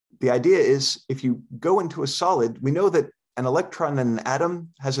the idea is if you go into a solid, we know that an electron in an atom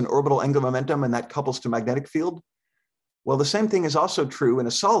has an orbital angular momentum and that couples to magnetic field. Well, the same thing is also true in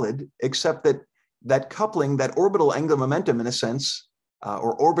a solid, except that that coupling, that orbital angular momentum in a sense,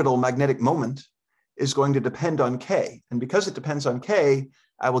 or orbital magnetic moment, is going to depend on K. And because it depends on K,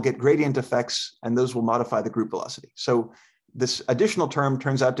 I will get gradient effects, and those will modify the group velocity. So this additional term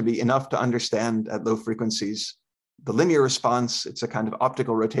turns out to be enough to understand at low frequencies the linear response. It's a kind of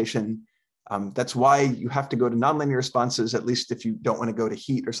optical rotation. That's why you have to go to nonlinear responses, at least if you don't want to go to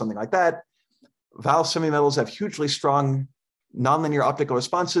heat or something like that. Weil semimetals have hugely strong nonlinear optical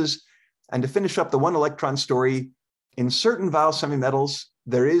responses. And to finish up the 1 electron story, in certain Weil semimetals,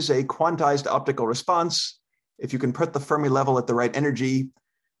 there is a quantized optical response if you can put the Fermi level at the right energy.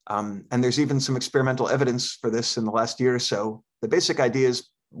 And there's even some experimental evidence for this in the last year or so. The basic idea is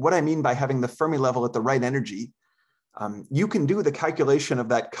what I mean by having the Fermi level at the right energy. You can do the calculation of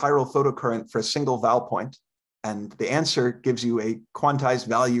that chiral photocurrent for a single Weil point, and the answer gives you a quantized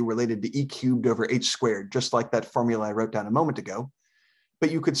value related to E cubed over H squared, just like that formula I wrote down a moment ago. But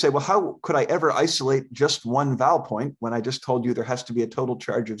you could say, well, how could I ever isolate just 1 Weil point when I just told you there has to be a total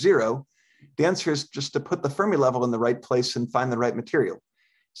charge of 0? The answer is just to put the Fermi level in the right place and find the right material.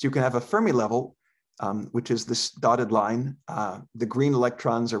 So you can have a Fermi level, which is this dotted line. The green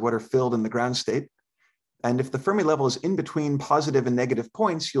electrons are what are filled in the ground state. And if the Fermi level is in between positive and negative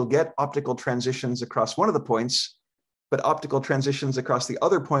points, you'll get optical transitions across one of the points. but optical transitions across the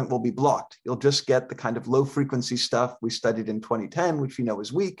other point will be blocked. You'll just get the kind of low frequency stuff we studied in 2010, which we know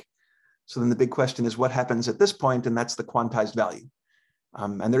is weak. So then the big question is what happens at this point, and that's the quantized value.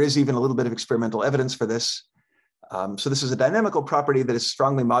 And there is even a little bit of experimental evidence for this. So this is a dynamical property that is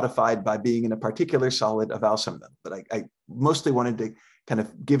strongly modified by being in a particular solid of some of them. But I mostly wanted to kind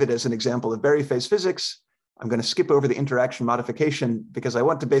of give it as an example of Berry phase physics. I'm going to skip over the interaction modification because I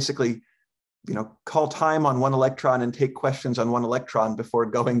want to basically, call time on one electron and take questions on one electron before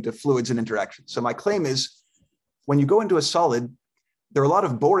going to fluids and interactions. So my claim is when you go into a solid, there are a lot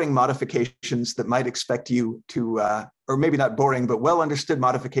of boring modifications that might expect you to, or maybe not boring, but well understood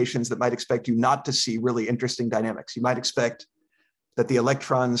modifications that might expect you not to see really interesting dynamics. You might expect that the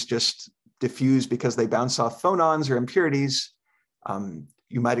electrons just diffuse because they bounce off phonons or impurities.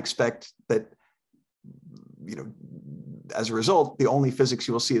 You might expect that, as a result, the only physics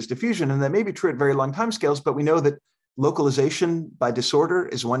you will see is diffusion. And that may be true at very long timescales, but we know that localization by disorder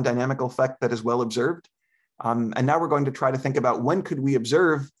is one dynamical effect that is well observed. And now we're going to try to think about when could we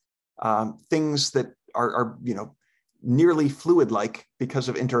observe things that are nearly fluid-like because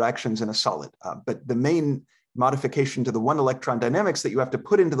of interactions in a solid. But the main modification to the one electron dynamics that you have to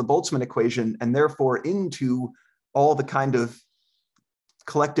put into the Boltzmann equation and therefore into all the kind of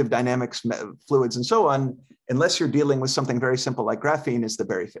collective dynamics, fluids, and so on, unless you're dealing with something very simple like graphene, is the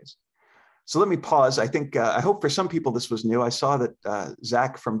Berry phase. So let me pause. I think, I hope for some people this was new. I saw that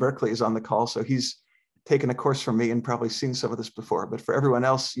Zach from Berkeley is on the call, so he's taken a course from me and probably seen some of this before. But for everyone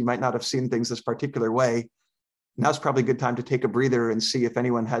else, you might not have seen things this particular way. Now's probably a good time to take a breather and see if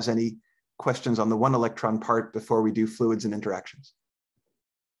anyone has any questions on the one electron part before we do fluids and interactions.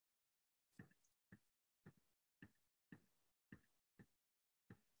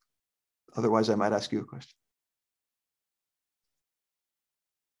 Otherwise, I might ask you a question.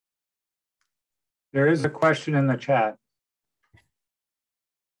 There is a question in the chat.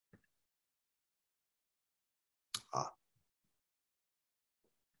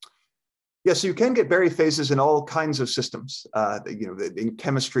 Yeah, so you can get Berry phases in all kinds of systems, in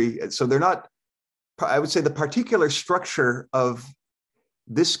chemistry. So they're not, I would say the particular structure of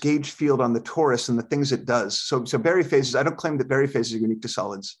this gauge field on the torus and the things it does. So Berry phases, I don't claim that Berry phases are unique to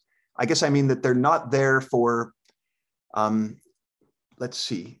solids. I guess I mean that they're not there for, let's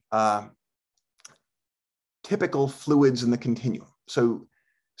see, typical fluids in the continuum. So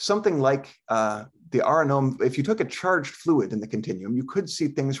something like the Aharonov, if you took a charged fluid in the continuum, you could see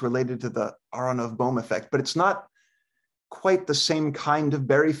things related to the Aharonov-Bohm effect, but it's not quite the same kind of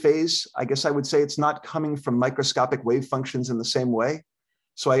Berry phase. I guess I would say it's not coming from microscopic wave functions in the same way.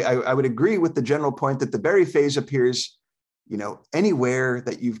 So I would agree with the general point that the Berry phase appears, anywhere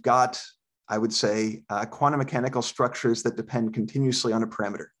that you've got, I would say, quantum mechanical structures that depend continuously on a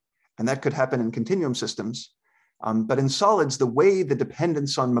parameter. And that could happen in continuum systems. But in solids, the way the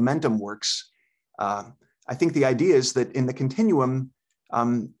dependence on momentum works, I think the idea is that in the continuum,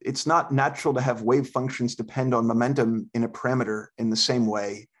 it's not natural to have wave functions depend on momentum in a parameter in the same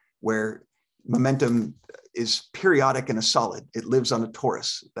way where momentum is periodic in a solid. It lives on a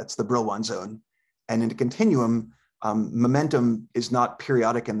torus. That's the Brillouin zone. And in a continuum, momentum is not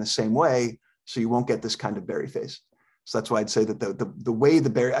periodic in the same way, so you won't get this kind of Berry phase. So that's why I'd say that the way the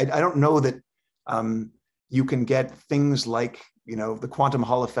Berry, I don't know that you can get things like, the quantum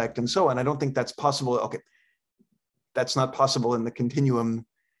Hall effect and so on. I don't think that's possible. Okay, that's not possible in the continuum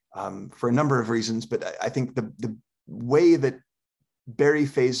for a number of reasons, but I think the way that Berry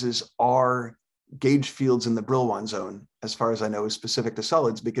phases are gauge fields in the Brillouin zone, as far as I know, is specific to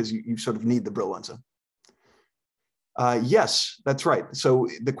solids because you sort of need the Brillouin zone. Yes, that's right. So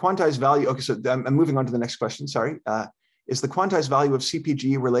the quantized value, okay, so I'm moving on to the next question, sorry. Is the quantized value of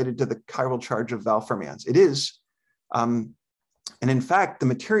CPG related to the chiral charge of Val fermions? It is. And in fact, the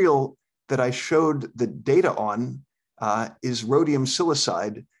material that I showed the data on is rhodium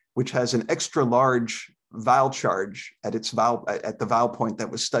silicide, which has an extra large Val charge at its at the Val point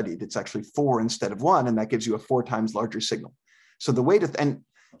that was studied. It's actually 4 instead of 1, and that gives you a 4 times larger signal. So the way to, and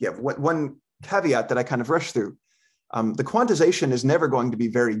yeah, one caveat that I kind of rushed through, the quantization is never going to be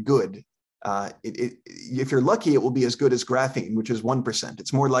very good. If you're lucky, it will be as good as graphene, which is 1%.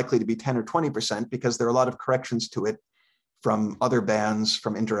 It's more likely to be 10 or 20% because there are a lot of corrections to it from other bands,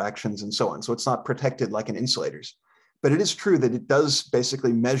 from interactions, and so on. So it's not protected like in insulators. But it is true that it does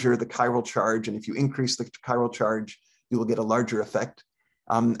basically measure the chiral charge. And if you increase the chiral charge, you will get a larger effect.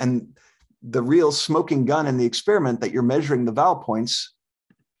 And the real smoking gun in the experiment that you're measuring the Val points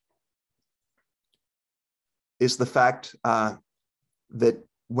is the fact that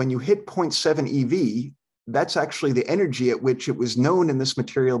when you hit 0.7 EV, that's actually the energy at which it was known in this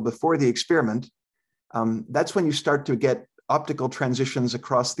material before the experiment that's when you start to get optical transitions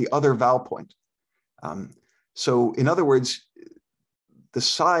across the other vowel point. So in other words, the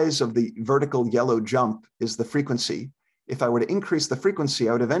size of the vertical yellow jump is the frequency. If I were to increase the frequency,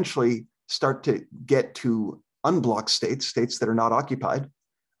 I would eventually start to get to unblocked states, states that are not occupied.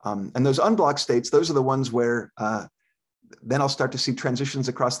 And those unblocked states, those are the ones where then I'll start to see transitions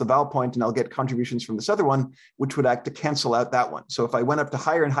across the vowel point, and I'll get contributions from this other one, which would act to cancel out that one. So if I went up to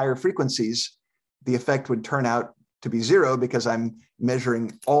higher and higher frequencies, the effect would turn out to be zero because I'm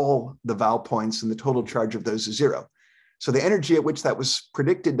measuring all the vowel points and the total charge of those is zero. So the energy at which that was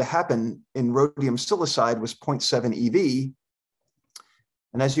predicted to happen in rhodium silicide was 0.7 eV.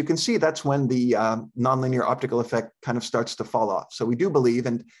 And as you can see, that's when the nonlinear optical effect kind of starts to fall off. So we do believe,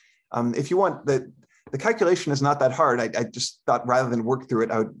 and if you want, the calculation is not that hard. I just thought rather than work through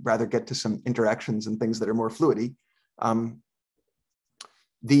it, I would rather get to some interactions and things that are more fluidy.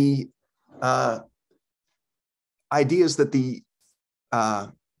 The idea is that the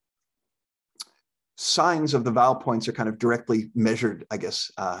signs of the vowel points are kind of directly measured, I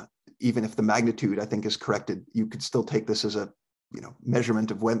guess. Even if the magnitude, I think, is corrected, you could still take this as a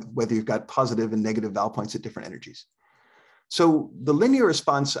measurement of whether you've got positive and negative vowel points at different energies. So the linear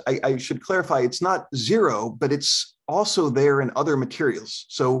response, I should clarify, it's not zero, but it's also there in other materials.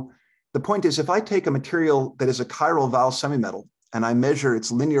 So the point is, if I take a material that is a chiral vowel semimetal and I measure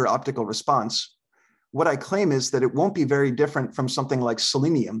its linear optical response, what I claim is that it won't be very different from something like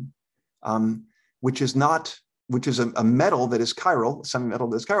selenium, which is a metal that is chiral, a semimetal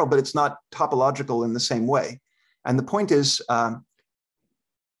that is chiral, but it's not topological in the same way. And the point is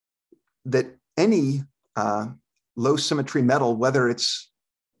that any low symmetry metal, whether it's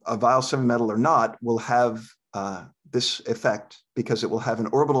a vowel semimetal or not, will have this effect because it will have an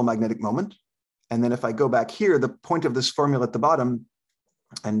orbital magnetic moment. And then if I go back here, the point of this formula at the bottom,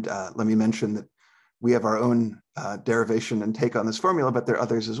 and let me mention that we have our own derivation and take on this formula, but there are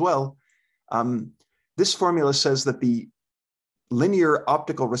others as well. This formula says that the linear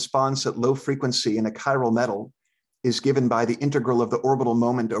optical response at low frequency in a chiral metal is given by the integral of the orbital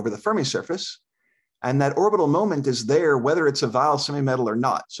moment over the Fermi surface. And that orbital moment is there whether it's a vowel semimetal or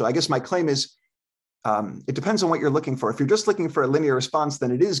not. So I guess my claim is, it depends on what you're looking for. If you're just looking for a linear response,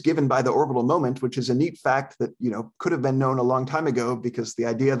 then it is given by the orbital moment, which is a neat fact that could have been known a long time ago, because the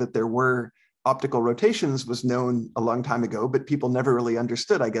idea that there were optical rotations was known a long time ago, but people never really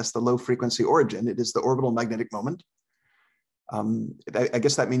understood, I guess, the low frequency origin. It is the orbital magnetic moment. I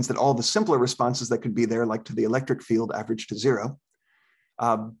guess that means that all the simpler responses that could be there, like to the electric field, average to zero.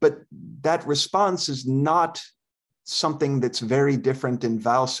 But that response is not something that's very different in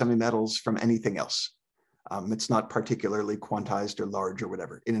vowel semimetals from anything else. It's not particularly quantized or large or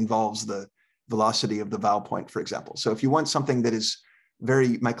whatever. It involves the velocity of the vowel point, for example. So if you want something that is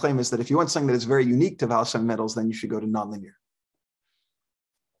my claim is that if you want something that is very unique to vowel semimetals, then you should go to nonlinear.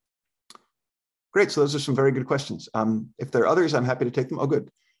 Great, so those are some very good questions. If there are others, I'm happy to take them. Oh, good.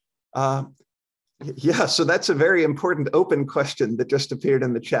 Yeah, so that's a very important open question that just appeared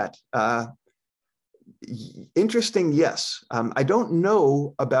in the chat. Interesting, yes. I don't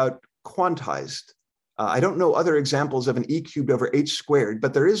know about quantized. I don't know other examples of an E cubed over H squared,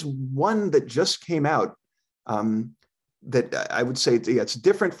 but there is one that just came out that I would say it's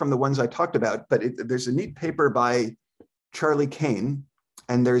different from the ones I talked about, but there's a neat paper by Charlie Kane,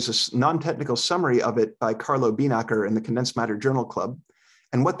 and there's a non-technical summary of it by Carlo Bienacker in the Condensed Matter Journal Club.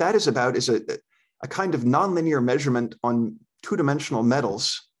 And what that is about is a kind of nonlinear measurement on two-dimensional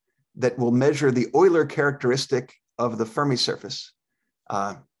metals that will measure the Euler characteristic of the Fermi surface.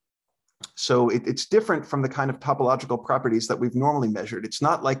 So it's different from the kind of topological properties that we've normally measured. It's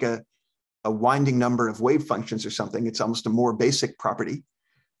not like a winding number of wave functions or something. It's almost a more basic property.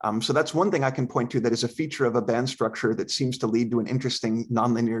 So that's one thing I can point to that is a feature of a band structure that seems to lead to an interesting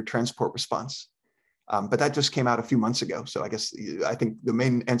nonlinear transport response. But that just came out a few months ago. So I think the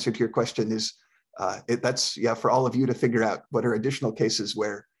main answer to your question is that's for all of you to figure out what are additional cases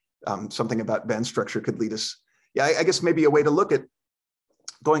where something about band structure could lead us. Yeah, I guess maybe a way to look at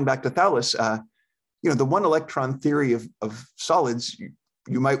going back to Thales, the one electron theory of solids,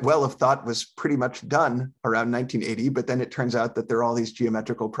 you might well have thought was pretty much done around 1980, but then it turns out that there are all these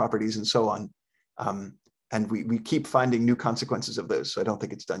geometrical properties and so on. And we keep finding new consequences of those. So I don't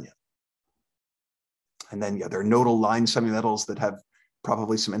think it's done yet. And then, there are nodal line semimetals that have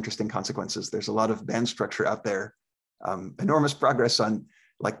probably some interesting consequences. There's a lot of band structure out there, enormous progress on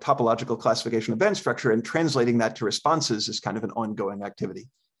like topological classification of band structure, and translating that to responses is kind of an ongoing activity.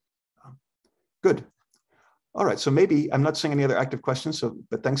 Good. All right, so maybe I'm not seeing any other active questions,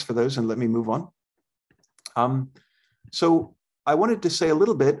 but thanks for those, and let me move on. So I wanted to say a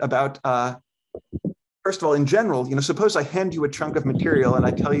little bit about first of all, in general, suppose I hand you a chunk of material and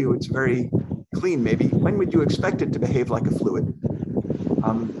I tell you it's very clean, maybe. When would you expect it to behave like a fluid?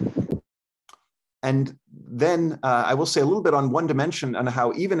 And then I will say a little bit on one dimension on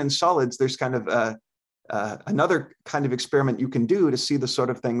how even in solids, there's kind of another kind of experiment you can do to see the sort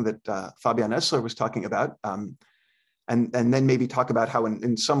of thing that Fabian Essler was talking about. And then maybe talk about how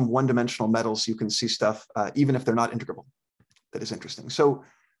in some one-dimensional metals, you can see stuff, even if they're not integrable, that is interesting. So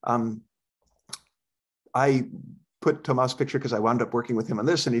I put Thomas' picture because I wound up working with him on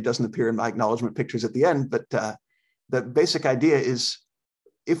this, and he doesn't appear in my acknowledgement pictures at the end. But the basic idea is,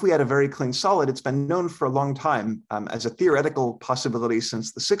 if we had a very clean solid, it's been known for a long time as a theoretical possibility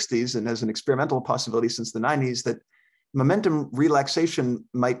since the 60s and as an experimental possibility since the 90s that momentum relaxation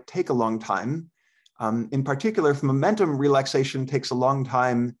might take a long time. In particular, if momentum relaxation takes a long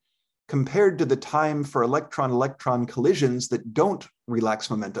time compared to the time for electron-electron collisions that don't relax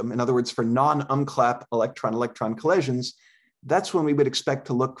momentum, in other words, for non-UMCLAP electron-electron collisions, that's when we would expect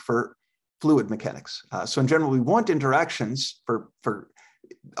to look for fluid mechanics. So in general, we want interactions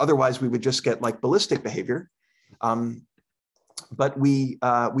otherwise we would just get like ballistic behavior. But we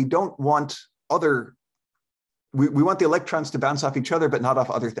don't want we want the electrons to bounce off each other, but not off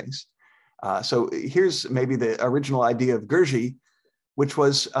other things. So here's maybe the original idea of Gurdjieff, which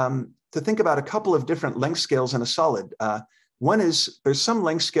was to think about a couple of different length scales in a solid. One is there's some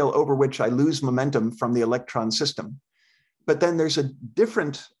length scale over which I lose momentum from the electron system. But then there's a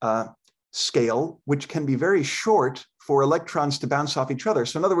different scale, which can be very short for electrons to bounce off each other.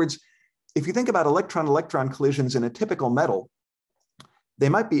 So in other words, if you think about electron-electron collisions in a typical metal, they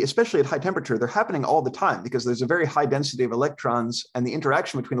might be, especially at high temperature, they're happening all the time because there's a very high density of electrons and the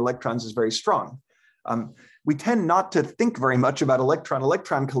interaction between electrons is very strong. We tend not to think very much about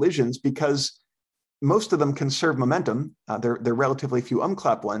electron-electron collisions because most of them conserve momentum. They're relatively few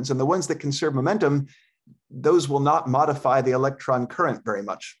UMCLAP ones, and the ones that conserve momentum, those will not modify the electron current very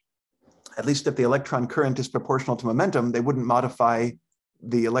much. At least if the electron current is proportional to momentum, they wouldn't modify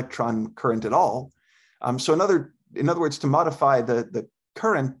the electron current at all. So in other words, to modify the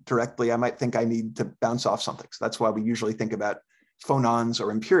current directly, I might think I need to bounce off something. So that's why we usually think about phonons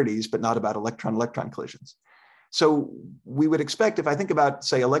or impurities, but not about electron-electron collisions. So we would expect, if I think about,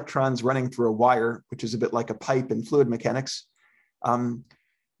 say, electrons running through a wire, which is a bit like a pipe in fluid mechanics,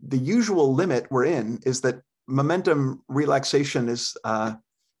 the usual limit we're in is that momentum relaxation is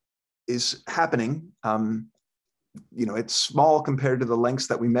happening. It's small compared to the lengths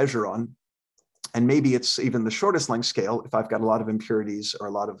that we measure on. And maybe it's even the shortest length scale if I've got a lot of impurities or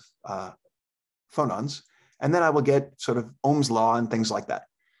a lot of phonons. And then I will get sort of Ohm's law and things like that.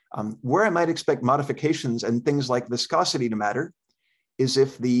 Where I might expect modifications and things like viscosity to matter is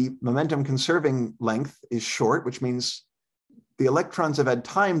if the momentum conserving length is short, which means the electrons have had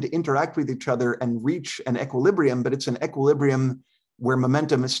time to interact with each other and reach an equilibrium, but it's an equilibrium where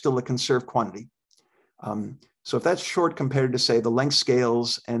momentum is still a conserved quantity. So if that's short compared to, say, the length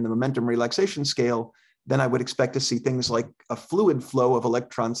scales and the momentum relaxation scale, then I would expect to see things like a fluid flow of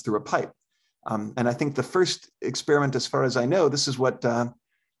electrons through a pipe. And I think the first experiment, as far as I know, this is what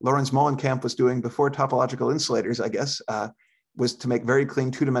Lorenz Molenkamp was doing before topological insulators, I guess, was to make very clean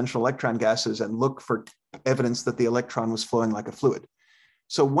two-dimensional electron gases and look for evidence that the electron was flowing like a fluid.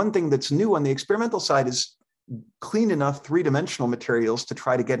 So one thing that's new on the experimental side is clean enough three-dimensional materials to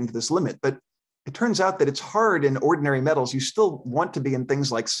try to get into this limit. But it turns out that it's hard in ordinary metals. You still want to be in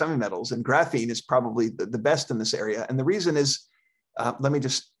things like semimetals, and graphene is probably the best in this area. And the reason is, let me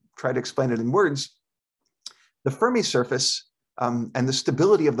just try to explain it in words. The Fermi surface and the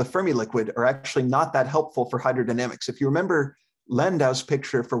stability of the Fermi liquid are actually not that helpful for hydrodynamics. If you remember Landau's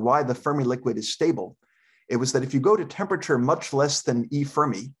picture for why the Fermi liquid is stable, it was that if you go to temperature much less than E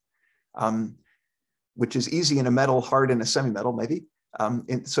Fermi, which is easy in a metal, hard in a semi-metal maybe.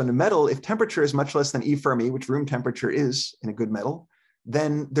 So in a metal, if temperature is much less than E Fermi, which room temperature is in a good metal,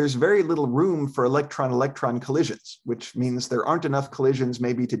 then there's very little room for electron-electron collisions, which means there aren't enough collisions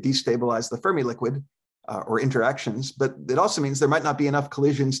maybe to destabilize the Fermi liquid or interactions, but it also means there might not be enough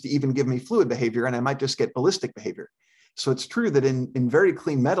collisions to even give me fluid behavior, and I might just get ballistic behavior. So it's true that in very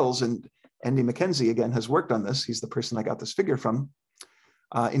clean metals, and Andy McKenzie, again, has worked on this. He's the person I got this figure from.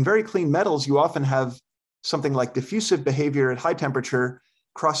 In very clean metals, you often have something like diffusive behavior at high temperature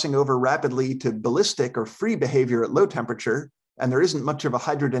crossing over rapidly to ballistic or free behavior at low temperature, and there isn't much of a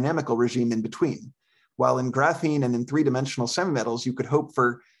hydrodynamical regime in between. While in graphene and in three-dimensional semimetals, you could hope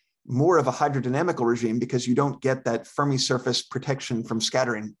for more of a hydrodynamical regime because you don't get that Fermi surface protection from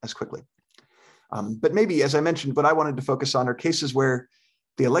scattering as quickly. But maybe, as I mentioned, what I wanted to focus on are cases where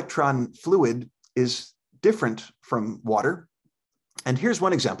the electron fluid is different from water. And here's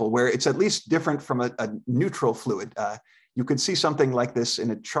one example where it's at least different from a neutral fluid. You could see something like this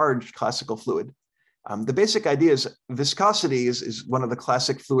in a charged classical fluid. The basic idea is viscosity is one of the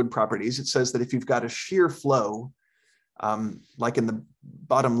classic fluid properties. It says that if you've got a shear flow, like in the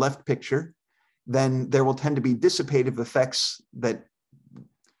bottom left picture, then there will tend to be dissipative effects that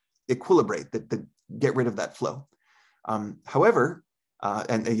equilibrate, that get rid of that flow. However,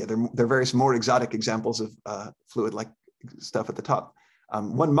 yeah, there are various more exotic examples of fluid-like stuff at the top.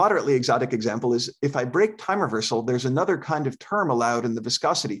 One moderately exotic example is if I break time reversal, there's another kind of term allowed in the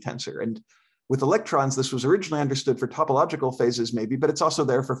viscosity tensor. And with electrons, this was originally understood for topological phases maybe, but it's also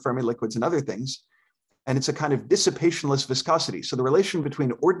there for Fermi liquids and other things. And it's a kind of dissipationless viscosity. So the relation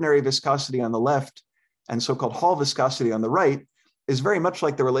between ordinary viscosity on the left and so-called Hall viscosity on the right is very much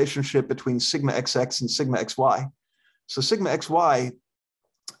like the relationship between sigma xx and sigma xy. So sigma xy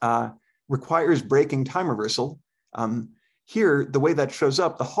requires breaking time reversal. Here, the way that shows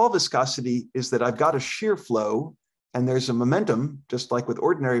up, the Hall viscosity is that I've got a shear flow and there's a momentum, just like with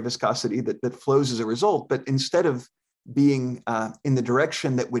ordinary viscosity, that flows as a result. But instead of being in the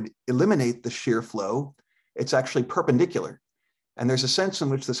direction that would eliminate the shear flow, it's actually perpendicular. And there's a sense in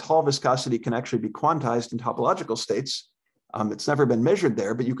which this Hall viscosity can actually be quantized in topological states. It's never been measured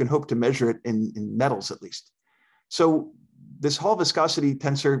there, but you can hope to measure it in metals at least. So this Hall viscosity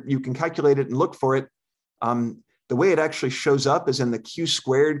tensor, you can calculate it and look for it. The way it actually shows up is in the Q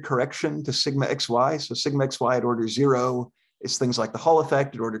squared correction to sigma xy. So sigma xy at order 0 is things like the Hall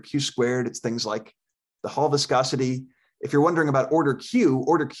effect. At order Q squared, it's things like the Hall viscosity. If you're wondering about order Q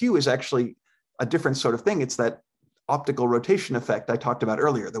is actually a different sort of thing. It's that optical rotation effect I talked about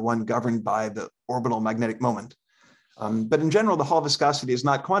earlier, the one governed by the orbital magnetic moment. But in general, the Hall viscosity is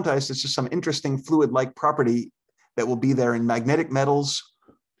not quantized. It's just some interesting fluid-like property that will be there in magnetic metals,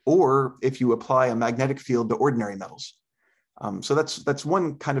 or if you apply a magnetic field to ordinary metals. So that's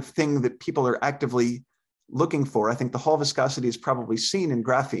one kind of thing that people are actively looking for. I think the Hall viscosity is probably seen in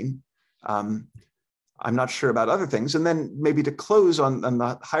graphene. I'm not sure about other things. And then maybe to close on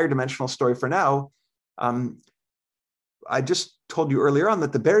the higher dimensional story for now, I just told you earlier on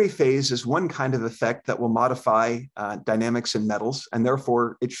that the Berry phase is one kind of effect that will modify dynamics in metals, and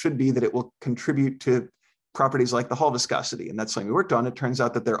therefore it should be that it will contribute to properties like the Hall viscosity, and that's something we worked on. It turns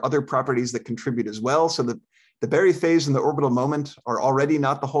out that there are other properties that contribute as well. So the Berry phase and the orbital moment are already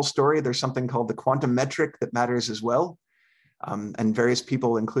not the whole story. There's something called the quantum metric that matters as well. And various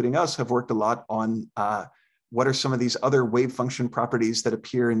people, including us, have worked a lot on what are some of these other wave function properties that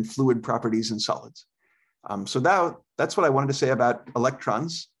appear in fluid properties in solids. So now that's what I wanted to say about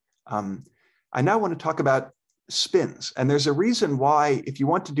electrons. I now want to talk about spins. And there's a reason why, if you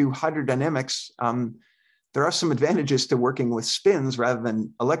want to do hydrodynamics, there are some advantages to working with spins rather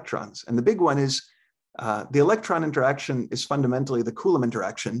than electrons. And the big one is the electron interaction is fundamentally the Coulomb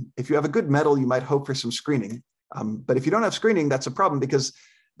interaction. If you have a good metal, you might hope for some screening. But if you don't have screening, that's a problem because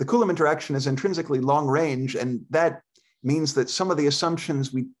the Coulomb interaction is intrinsically long range. And that means that some of the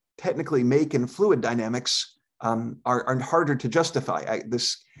assumptions we technically make in fluid dynamics are harder to justify.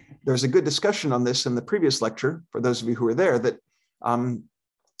 There's a good discussion on this in the previous lecture, for those of you who were there, that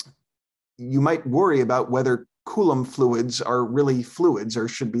you might worry about whether Coulomb fluids are really fluids or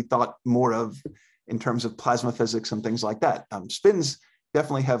should be thought more of in terms of plasma physics and things like that. Spins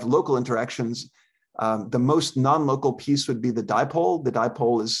definitely have local interactions. The most non-local piece would be the dipole. The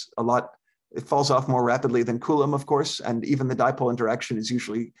dipole is it falls off more rapidly than Coulomb, of course, and even the dipole interaction is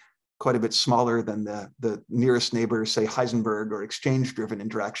usually quite a bit smaller than the nearest neighbor, say Heisenberg or exchange-driven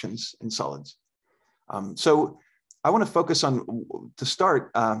interactions in solids. So I want to focus on, to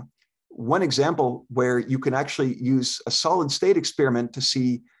start, one example where you can actually use a solid state experiment to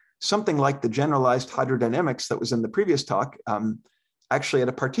see something like the generalized hydrodynamics that was in the previous talk, actually at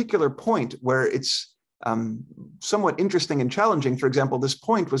a particular point where it's somewhat interesting and challenging. For example, this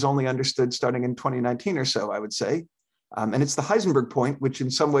point was only understood starting in 2019 or so, I would say. And it's the Heisenberg point, which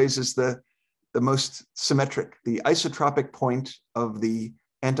in some ways is the most symmetric, the isotropic point of the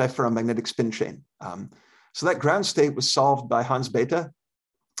antiferromagnetic spin chain. So that ground state was solved by Hans Bethe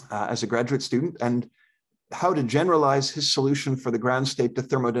as a graduate student, and how to generalize his solution for the ground state to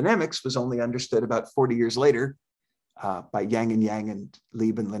thermodynamics was only understood about 40 years later by Yang and Yang and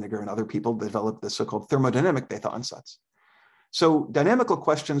Lieb and Lineker and other people developed the so-called thermodynamic Bethe ansatz. So dynamical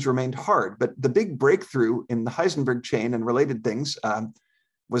questions remained hard, but the big breakthrough in the Heisenberg chain and related things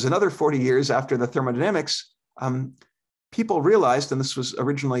was another 40 years after the thermodynamics. People realized, and this was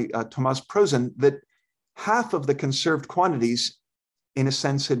originally Thomas Prosen, that half of the conserved quantities in a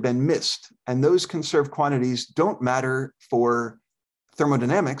sense had been missed. And those conserved quantities don't matter for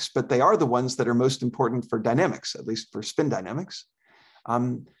thermodynamics, but they are the ones that are most important for dynamics, at least for spin dynamics.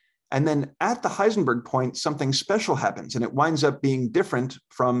 And then at the Heisenberg point, something special happens, and it winds up being different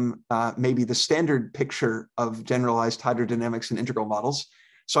from maybe the standard picture of generalized hydrodynamics and integral models.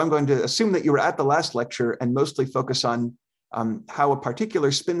 So I'm going to assume that you were at the last lecture and mostly focus on how a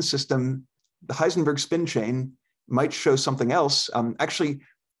particular spin system, the Heisenberg spin chain, might show something else. Actually,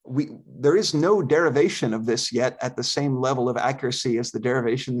 there is no derivation of this yet at the same level of accuracy as the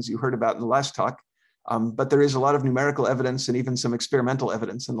derivations you heard about in the last talk. But there is a lot of numerical evidence and even some experimental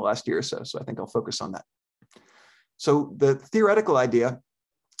evidence in the last year or so. So I think I'll focus on that. So the theoretical idea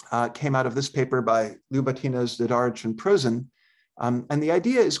came out of this paper by Liubatinos, Dedarch, and Prozin. And the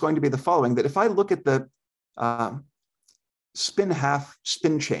idea is going to be the following, that if I look at the spin-half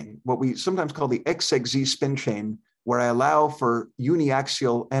spin chain, what we sometimes call the XXZ spin chain, where I allow for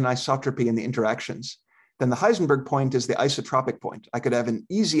uniaxial anisotropy in the interactions, then the Heisenberg point is the isotropic point. I could have an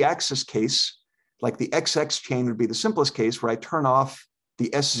easy axis case, like the XX chain would be the simplest case, where I turn off the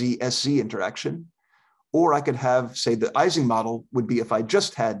SZ-SZ interaction. Or I could have, say, the Ising model would be if I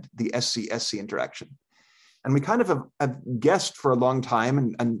just had the SZ-SZ interaction. And we kind of have guessed for a long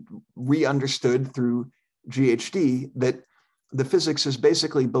time and re-understood through GHD that the physics is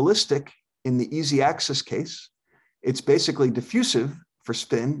basically ballistic in the easy axis case. It's basically diffusive for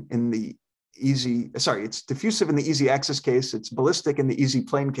spin in the it's diffusive in the easy axis case. It's ballistic in the easy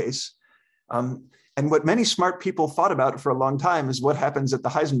plane case. And what many smart people thought about for a long time is what happens at the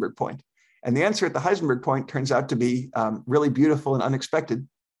Heisenberg point. And the answer at the Heisenberg point turns out to be really beautiful and unexpected.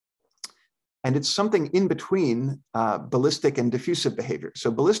 And it's something in between ballistic and diffusive behavior.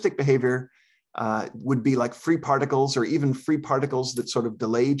 So ballistic behavior would be like free particles, or even free particles that sort of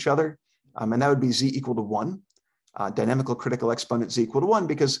delay each other. And that would be z equal to 1, dynamical critical exponent z equal to 1,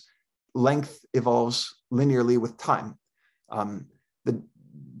 because length evolves linearly with time. The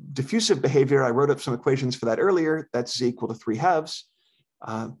diffusive behavior, I wrote up some equations for that earlier. That's z equal to 3/2.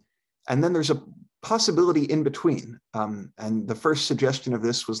 And then there's a possibility in between. And the first suggestion of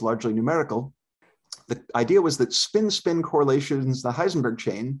this was largely numerical. The idea was that spin-spin correlations, the Heisenberg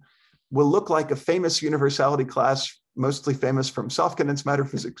chain, will look like a famous universality class, mostly famous from soft condensed matter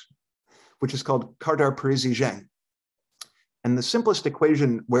physics, which is called Kardar-Parisi-Zhang. And the simplest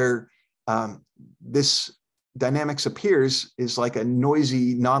equation where this dynamics appears is like a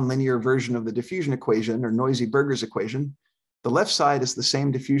noisy nonlinear version of the diffusion equation, or noisy Berger's equation. The left side is the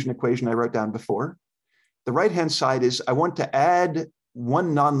same diffusion equation I wrote down before. The right-hand side is I want to add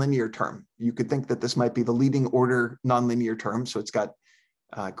one nonlinear term. You could think that this might be the leading order nonlinear term. So it's got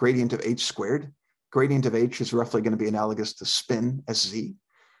gradient of h squared. Gradient of h is roughly going to be analogous to spin, sz.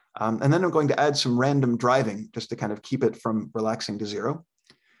 And then I'm going to add some random driving just to kind of keep it from relaxing to 0.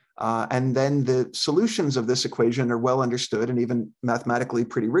 And then the solutions of this equation are well understood and even mathematically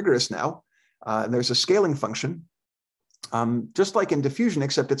pretty rigorous now. And there's a scaling function, just like in diffusion,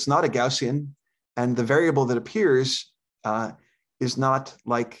 except it's not a Gaussian. And the variable that appears is not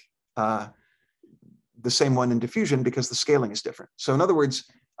like the same one in diffusion, because the scaling is different. So in other words,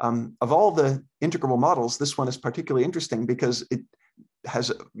 of all the integrable models, this one is particularly interesting because it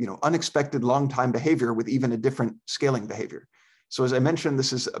has unexpected long time behavior with even a different scaling behavior. So as I mentioned,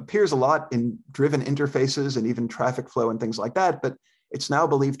 this appears a lot in driven interfaces and even traffic flow and things like that, but it's now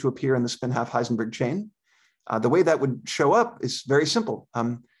believed to appear in the spin-half Heisenberg chain. The way that would show up is very simple.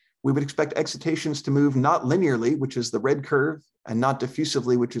 We would expect excitations to move not linearly, which is the red curve, and not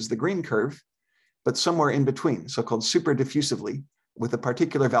diffusively, which is the green curve, but somewhere in between, so-called super diffusively, with a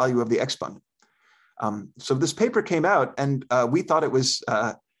particular value of the exponent. So this paper came out, and we thought it was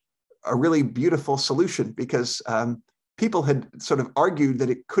a really beautiful solution, because people had sort of argued that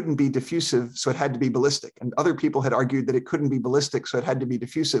it couldn't be diffusive, so it had to be ballistic. And other people had argued that it couldn't be ballistic, so it had to be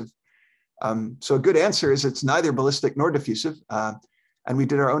diffusive. So a good answer is it's neither ballistic nor diffusive. And we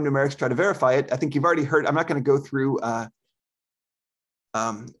did our own numerics to try to verify it. I think you've already heard, I'm not going to go through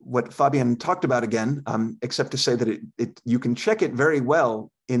what Fabian talked about again, except to say that you can check it very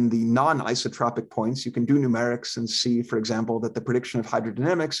well in the non-isotropic points. You can do numerics and see, for example, that the prediction of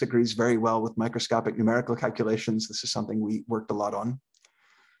hydrodynamics agrees very well with microscopic numerical calculations. This is something we worked a lot on.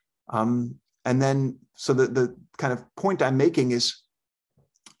 And then, so the kind of point I'm making is,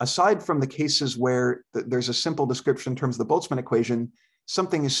 aside from the cases where there's a simple description in terms of the Boltzmann equation,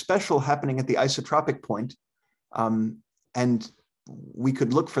 something is special happening at the isotropic point. And we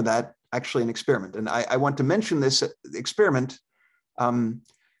could look for that actually in experiment. And I want to mention this experiment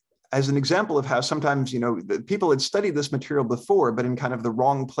as an example of how sometimes, people had studied this material before, but in kind of the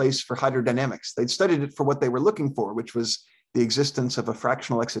wrong place for hydrodynamics. They'd studied it for what they were looking for, which was the existence of a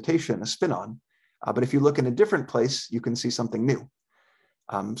fractional excitation, a spin-on. But if you look in a different place, you can see something new.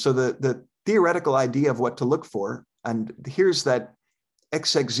 So the theoretical idea of what to look for, and here's that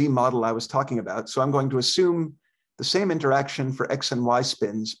XXZ model I was talking about. So I'm going to assume the same interaction for X and Y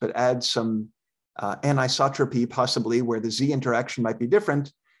spins, but add some anisotropy possibly where the Z interaction might be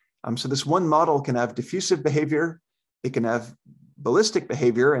different. So this one model can have diffusive behavior, it can have ballistic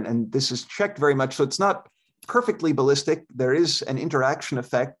behavior, and this is checked very much. So it's not perfectly ballistic. There is an interaction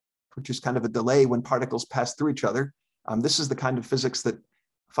effect, which is kind of a delay when particles pass through each other. This is the kind of physics that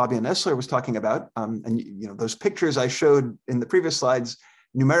Fabian Essler was talking about. And those pictures I showed in the previous slides,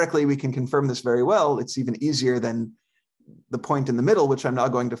 numerically, we can confirm this very well. It's even easier than the point in the middle, which I'm now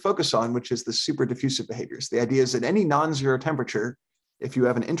going to focus on, which is the super diffusive behaviors. The idea is at any non-zero temperature, if you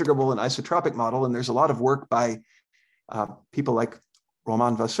have an integrable and isotropic model, and there's a lot of work by people like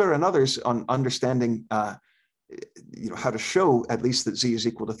Roman Vasseur and others on understanding how to show at least that Z is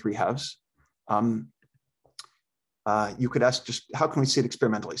equal to 3/2. You could ask just how can we see it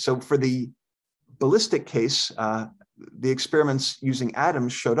experimentally? So for the ballistic case, the experiments using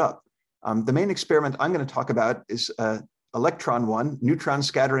atoms showed up. The main experiment I'm going to talk about is electron one, neutron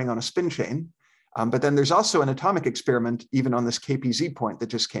scattering on a spin chain. But then there's also an atomic experiment even on this KPZ point that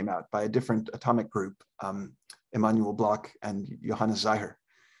just came out by a different atomic group, Emanuel Bloch and Johannes Zeiher.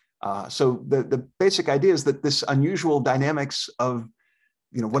 So the basic idea is that this unusual dynamics of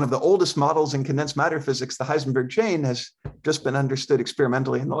one of the oldest models in condensed matter physics, the Heisenberg chain, has just been understood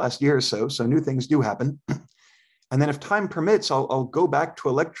experimentally in the last year or so. So new things do happen. And then if time permits, I'll go back to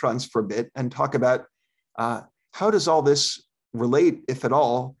electrons for a bit and talk about how does all this relate, if at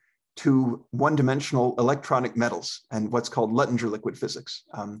all, to one-dimensional electronic metals and what's called Luttinger liquid physics.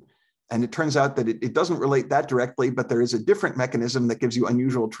 And it turns out that it doesn't relate that directly, but there is a different mechanism that gives you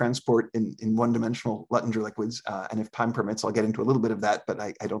unusual transport in one-dimensional Luttinger liquids. And if time permits, I'll get into a little bit of that, but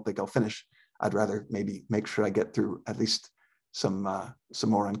I don't think I'll finish. I'd rather maybe make sure I get through at least some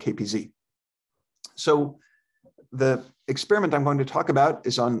more on KPZ. So the experiment I'm going to talk about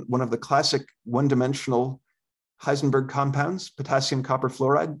is on one of the classic one-dimensional Heisenberg compounds, potassium copper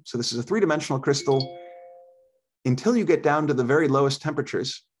fluoride. So this is a three-dimensional crystal. Until you get down to the very lowest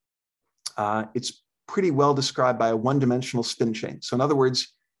temperatures, it's pretty well described by a one-dimensional spin chain. So in other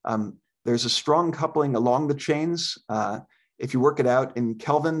words, there's a strong coupling along the chains. If you work it out in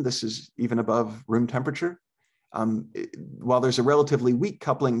Kelvin, this is even above room temperature. While there's a relatively weak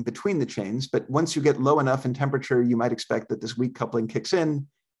coupling between the chains, but once you get low enough in temperature, you might expect that this weak coupling kicks in.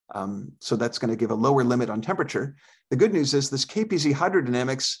 So that's going to give a lower limit on temperature. The good news is this KPZ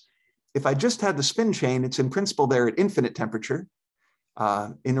hydrodynamics, if I just had the spin chain, it's in principle there at infinite temperature.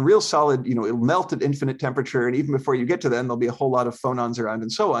 In a real solid, it'll melt at infinite temperature. And even before you get to then, there'll be a whole lot of phonons around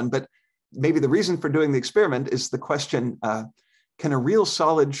and so on. But maybe the reason for doing the experiment is the question, can a real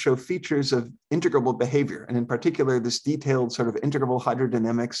solid show features of integrable behavior? And in particular, this detailed sort of integrable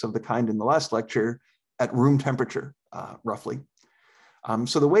hydrodynamics of the kind in the last lecture at room temperature, roughly.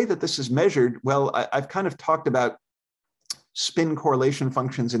 So the way that this is measured, well, I've kind of talked about spin correlation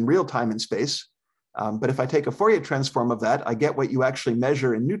functions in real time and space. But if I take a Fourier transform of that, I get what you actually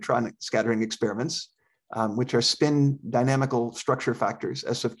measure in neutron scattering experiments, which are spin dynamical structure factors,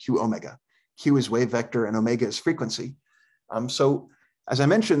 S of Q omega. Q is wave vector and omega is frequency. So as I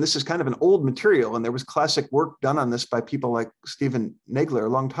mentioned, this is kind of an old material, and there was classic work done on this by people like Stephen Nagler a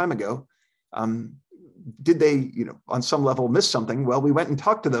long time ago. Did they, on some level miss something? Well, we went and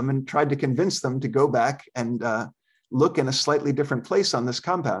talked to them and tried to convince them to go back and look in a slightly different place on this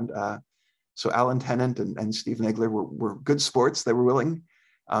compound. So Alan Tennant and Steve Nagler were good sports. They were willing.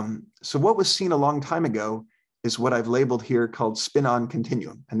 So what was seen a long time ago is what I've labeled here called spin-on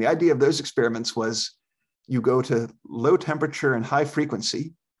continuum. And the idea of those experiments was you go to low temperature and high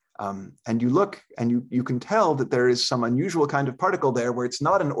frequency, and you look and you can tell that there is some unusual kind of particle there where it's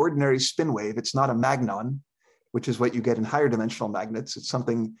not an ordinary spin wave. It's not a magnon, which is what you get in higher dimensional magnets. It's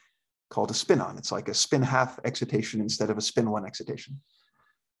something called a spin-on. It's like a spin-half excitation instead of a spin-1 excitation.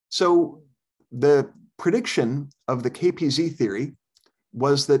 So the prediction of the KPZ theory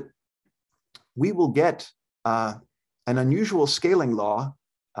was that we will get an unusual scaling law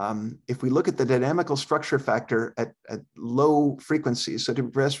if we look at the dynamical structure factor at low frequencies. So to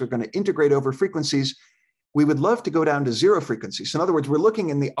progress, we're going to integrate over frequencies. We would love to go down to zero frequency. So in other words, we're looking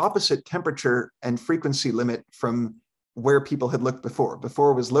in the opposite temperature and frequency limit from where people had looked before.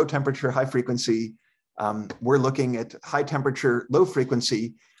 Before it was low temperature, high frequency. We're looking at high temperature, low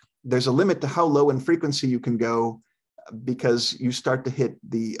frequency. There's a limit to how low in frequency you can go because you start to hit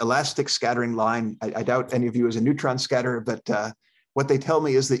the elastic scattering line. I doubt any of you is a neutron scatterer, but what they tell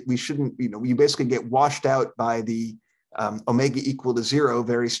me is that we shouldn't, you basically get washed out by the omega equal to 0,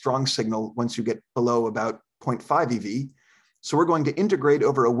 very strong signal once you get below about 0.5 eV. So we're going to integrate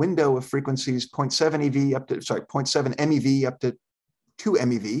over a window of frequencies 0.7 eV up to, 0.7 MeV up to 2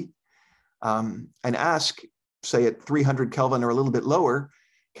 MeV and ask, say at 300 Kelvin or a little bit lower,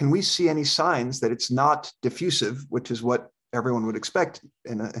 can we see any signs that it's not diffusive, which is what everyone would expect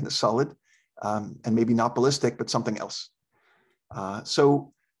in a solid, and maybe not ballistic, but something else.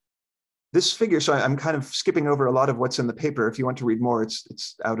 So this figure, so I'm kind of skipping over a lot of what's in the paper. If you want to read more,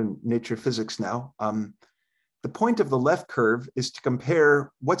 it's out in Nature Physics now. The point of the left curve is to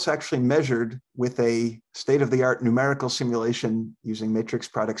compare what's actually measured with a state-of-the-art numerical simulation using matrix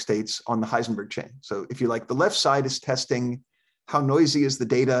product states on the Heisenberg chain. So if you like, the left side is testing how noisy is the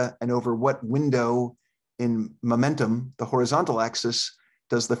data and over what window in momentum, the horizontal axis,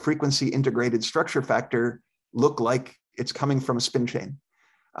 does the frequency integrated structure factor look like it's coming from a spin chain?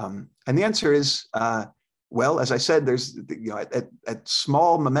 And the answer is, well, as I said, there's, at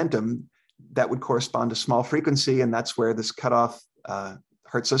small momentum, that would correspond to small frequency, and that's where this cutoff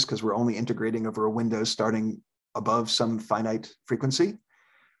hurts us because we're only integrating over a window starting above some finite frequency.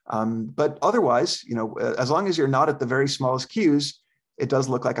 But otherwise, as long as you're not at the very smallest Qs, it does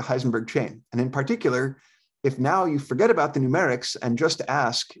look like a Heisenberg chain. And in particular, if now you forget about the numerics and just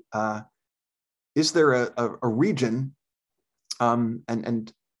ask, is there a region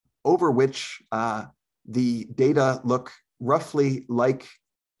and over which the data look roughly like,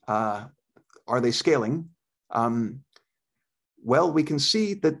 are they scaling? Well, we can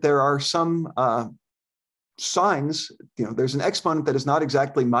see that there are some signs. There's an exponent that is not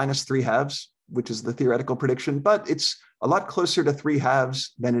exactly -3/2, which is the theoretical prediction, but it's a lot closer to 3/2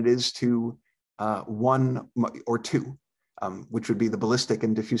 than it is to 1 or 2, which would be the ballistic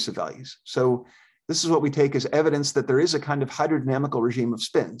and diffusive values. So this is what we take as evidence that there is a kind of hydrodynamical regime of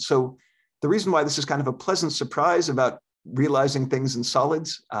spin. So the reason why this is kind of a pleasant surprise about realizing things in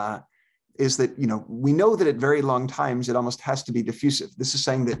solids is that, we know that at very long times, it almost has to be diffusive. This is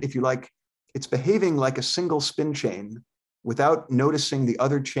saying that if you like, it's behaving like a single spin chain without noticing the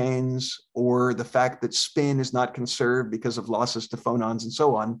other chains or the fact that spin is not conserved because of losses to phonons and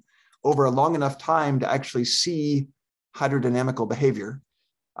so on over a long enough time to actually see hydrodynamical behavior.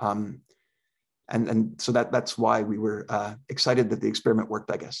 And so that's why we were excited that the experiment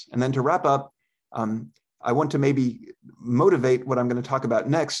worked, I guess. And then to wrap up, I want to maybe motivate what I'm going to talk about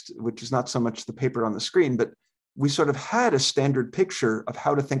next, which is not so much the paper on the screen, but we sort of had a standard picture of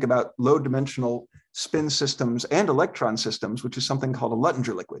how to think about low dimensional spin systems and electron systems, which is something called a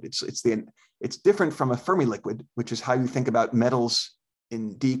Luttinger liquid. It's different from a Fermi liquid, which is how you think about metals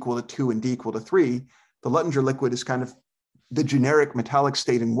in D equal to 2 and D equal to 3. The Luttinger liquid is kind of the generic metallic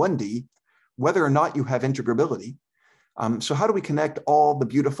state in 1D, whether or not you have integrability. So how do we connect all the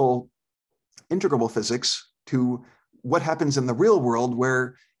beautiful integrable physics to what happens in the real world,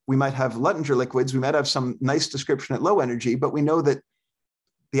 where we might have Luttinger liquids, we might have some nice description at low energy, but we know that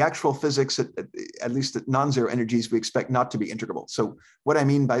the actual physics, at least at non-zero energies, we expect not to be integrable. So what I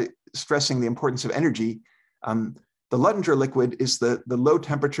mean by stressing the importance of energy, the Luttinger liquid is the low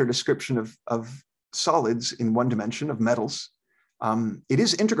temperature description of solids in one dimension, of metals. It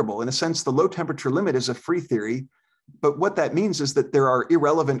is integrable. In a sense, the low temperature limit is a free theory, but what that means is that there are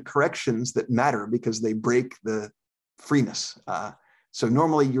irrelevant corrections that matter because they break the freeness. So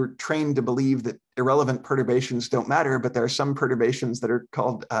normally you're trained to believe that irrelevant perturbations don't matter, but there are some perturbations that are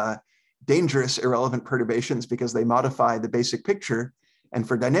called dangerous irrelevant perturbations because they modify the basic picture. And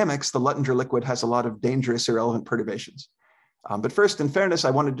for dynamics, the Luttinger liquid has a lot of dangerous irrelevant perturbations. But first, in fairness,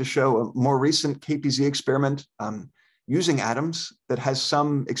 I wanted to show a more recent KPZ experiment using atoms that has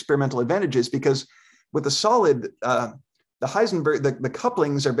some experimental advantages, because with a solid, the Heisenberg, the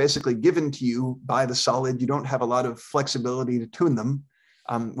couplings are basically given to you by the solid. You don't have a lot of flexibility to tune them.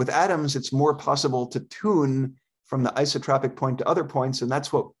 With atoms, it's more possible to tune from the isotropic point to other points, and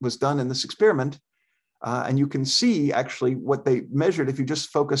that's what was done in this experiment. And you can see actually what they measured. If you just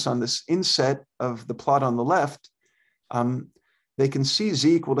focus on this inset of the plot on the left, they can see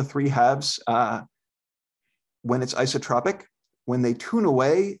Z equal to 3/2 when it's isotropic. When they tune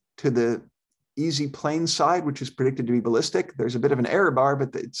away to the easy plane side, which is predicted to be ballistic, there's a bit of an error bar,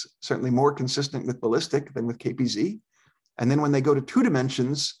 but it's certainly more consistent with ballistic than with KPZ. And then when they go to 2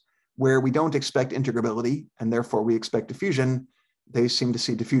 dimensions, where we don't expect integrability, and therefore we expect diffusion, they seem to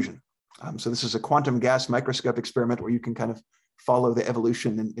see diffusion. So this is a quantum gas microscope experiment where you can kind of follow the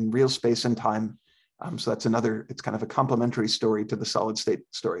evolution in real space and time. So that's another, it's kind of a complementary story to the solid state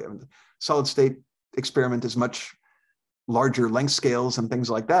story. I mean, the solid state experiment is much larger length scales and things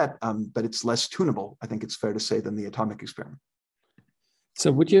like that, but it's less tunable, I think it's fair to say, than the atomic experiment.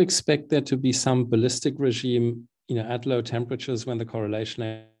 So would you expect there to be some ballistic regime, at low temperatures when the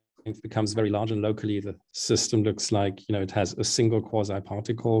correlation length becomes very large and locally the system looks like, it has a single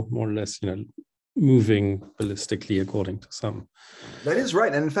quasi-particle, more or less, moving ballistically according to some. That is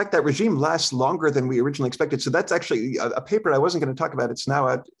right. And in fact, that regime lasts longer than we originally expected. So that's actually a paper I wasn't going to talk about. It's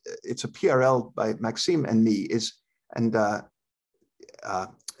now it's a PRL by Maxime and me and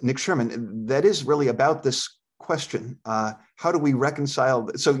Nick Sherman. That is really about this question. How do we reconcile?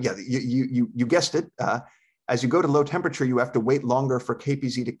 So yeah, you guessed it. As you go to low temperature, you have to wait longer for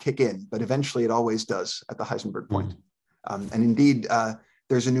KPZ to kick in, but eventually it always does at the Heisenberg point. And indeed,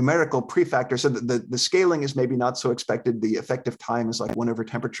 there's a numerical prefactor. So the scaling is maybe not so expected. The effective time is like 1 over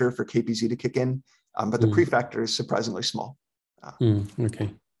temperature for KPZ to kick in, but the prefactor is surprisingly small.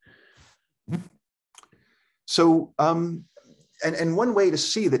 Okay. So, and one way to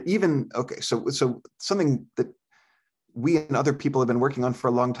see that even, okay, so something that we and other people have been working on for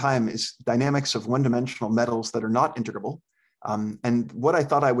a long time is dynamics of one-dimensional metals that are not integrable. And what I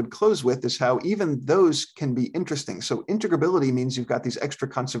thought I would close with is how even those can be interesting. So integrability means you've got these extra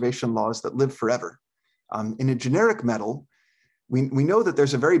conservation laws that live forever. In a generic metal, we know that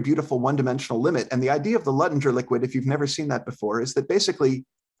there's a very beautiful one-dimensional limit. And the idea of the Luttinger liquid, if you've never seen that before, is that basically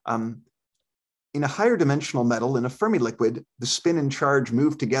in a higher dimensional metal, in a Fermi liquid, the spin and charge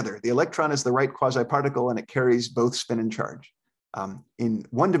move together. The electron is the right quasi-particle and it carries both spin and charge. In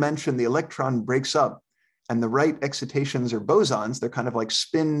one dimension, the electron breaks up and the right excitations are bosons. They're kind of like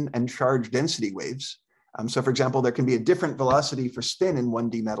spin and charge density waves. So for example, there can be a different velocity for spin in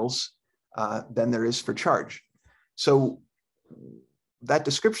 1D metals than there is for charge. So that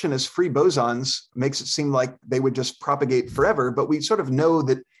description as free bosons makes it seem like they would just propagate forever, but we sort of know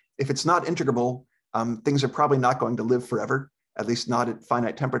that if it's not integrable, things are probably not going to live forever, at least not at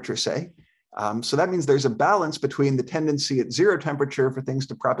finite temperature, say. So that means there's a balance between the tendency at 0 temperature for things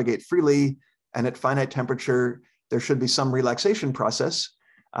to propagate freely, and at finite temperature, there should be some relaxation process.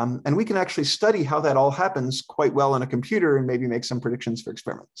 And we can actually study how that all happens quite well on a computer and maybe make some predictions for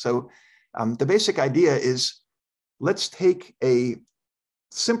experiments. So the basic idea is, let's take a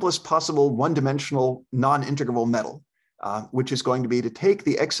simplest possible one-dimensional non-integrable metal, which is going to be to take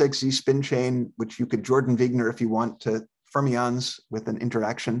the XXZ spin chain, which you could Jordan-Wigner if you want, to fermions with an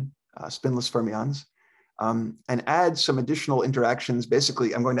interaction, spinless fermions, and add some additional interactions.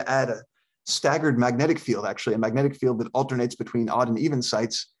 Basically, I'm going to add a staggered magnetic field, actually, a magnetic field that alternates between odd and even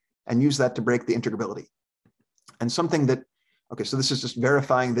sites, and use that to break the integrability. And something that, okay, so this is just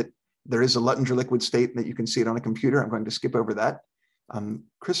verifying that there is a Luttinger liquid state that you can see it on a computer. I'm going to skip over that.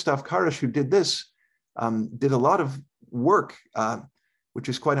 Christoph Karisch, who did this, did a lot of work, which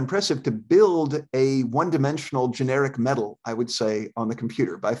is quite impressive, to build a one-dimensional generic metal, I would say, on the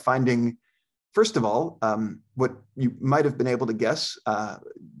computer by finding, first of all, what you might have been able to guess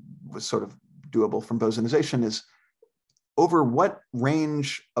was sort of doable from bosonization is over what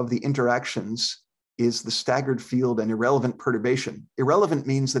range of the interactions is the staggered field an irrelevant perturbation. Irrelevant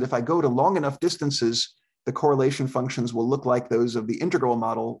means that if I go to long enough distances, the correlation functions will look like those of the integral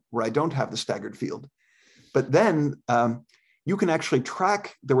model where I don't have the staggered field. But then you can actually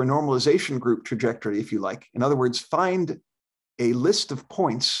track the renormalization group trajectory, if you like. In other words, find a list of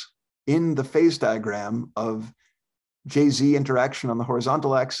points in the phase diagram of JZ interaction on the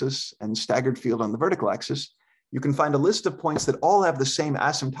horizontal axis and staggered field on the vertical axis. You can find a list of points that all have the same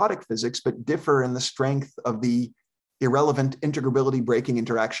asymptotic physics, but differ in the strength of the irrelevant integrability breaking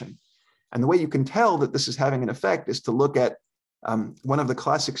interaction. And the way you can tell that this is having an effect is to look at one of the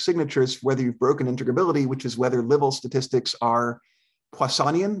classic signatures for whether you've broken integrability, which is whether Livell statistics are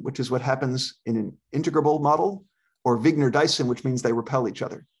Poissonian, which is what happens in an integrable model, or Wigner-Dyson, which means they repel each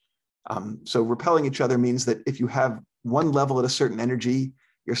other. So repelling each other means that if you have one level at a certain energy,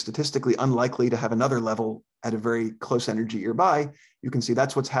 you're statistically unlikely to have another level at a very close energy nearby. You can see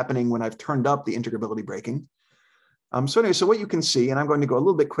that's what's happening when I've turned up the integrability breaking. So anyway, so what you can see, and I'm going to go a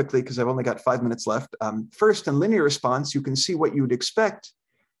little bit quickly because I've only got 5 minutes left. First, in linear response, you can see what you would expect,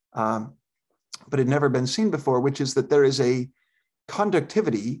 but had never been seen before, which is that there is a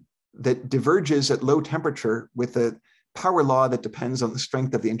conductivity that diverges at low temperature with a power law that depends on the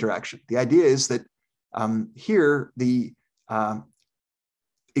strength of the interaction. The idea is that here, the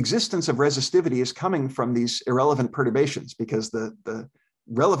existence of resistivity is coming from these irrelevant perturbations because the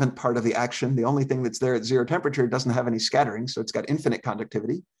relevant part of the action, the only thing that's there at 0 temperature, doesn't have any scattering, so it's got infinite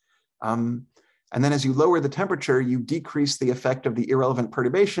conductivity. And then as you lower the temperature, you decrease the effect of the irrelevant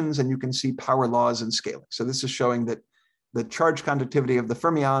perturbations, and you can see power laws and scaling. So this is showing that the charge conductivity of the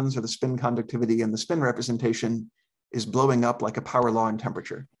fermions, or the spin conductivity and the spin representation, is blowing up like a power law in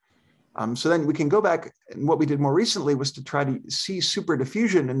temperature. So then we can go back, and what we did more recently was to try to see super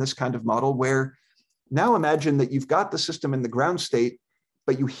diffusion in this kind of model, where now imagine that you've got the system in the ground state,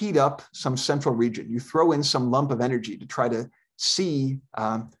 but you heat up some central region. You throw in some lump of energy to try to see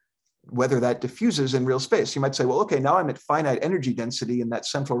whether that diffuses in real space. You might say, well, okay, now I'm at finite energy density in that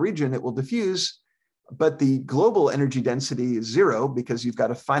central region, it will diffuse, but the global energy density is 0 because you've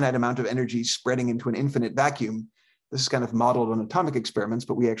got a finite amount of energy spreading into an infinite vacuum. This is kind of modeled on atomic experiments,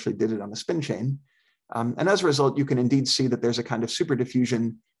 but we actually did it on the spin chain. And as a result, you can indeed see that there's a kind of super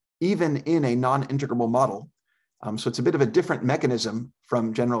diffusion even in a non-integrable model. So it's a bit of a different mechanism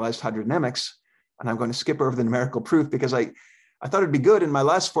from generalized hydrodynamics. And I'm going to skip over the numerical proof because I thought it'd be good in my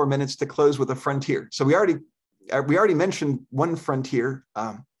last 4 minutes to close with a frontier. So we already mentioned one frontier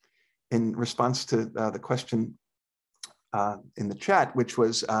in response to the question in the chat, which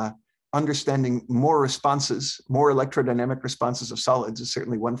was understanding more responses, more electrodynamic responses of solids is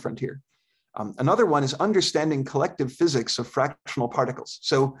certainly one frontier. Another one is understanding collective physics of fractional particles.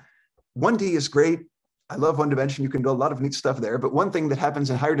 So 1D is great. I love one dimension. You can do a lot of neat stuff there. But one thing that happens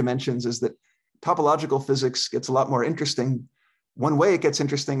in higher dimensions is that topological physics gets a lot more interesting. One way it gets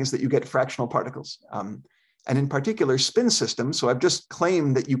interesting is that you get fractional particles. And in particular, spin systems. So I've just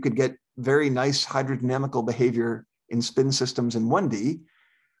claimed that you could get very nice hydrodynamical behavior in spin systems in 1D.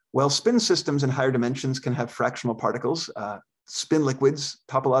 Well, spin systems in higher dimensions can have fractional particles. Spin liquids,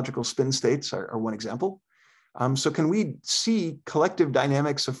 topological spin states are one example. So can we see collective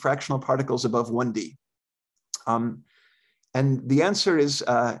dynamics of fractional particles above 1D? And the answer is,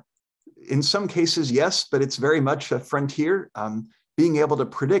 in some cases, yes, but it's very much a frontier. Being able to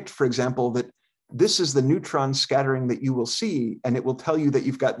predict, for example, that this is the neutron scattering that you will see, and it will tell you that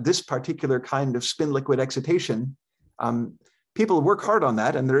you've got this particular kind of spin liquid excitation. People work hard on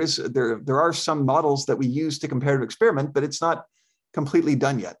that, and there are some models that we use to comparative experiment, but it's not completely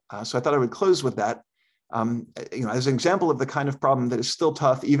done yet. So I thought I would close with that. As an example of the kind of problem that is still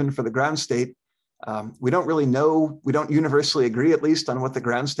tough, even for the ground state, we don't really know, we don't universally agree at least on what the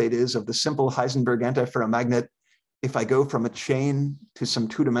ground state is of the simple Heisenberg antiferromagnet if I go from a chain to some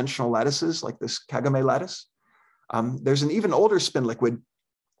two-dimensional lattices like this Kagame lattice. There's an even older spin liquid,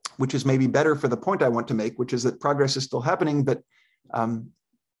 which is maybe better for the point I want to make, which is that progress is still happening, but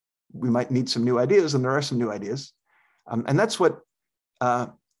we might need some new ideas, and there are some new ideas. And that's what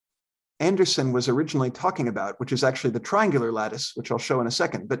Anderson was originally talking about, which is actually the triangular lattice, which I'll show in a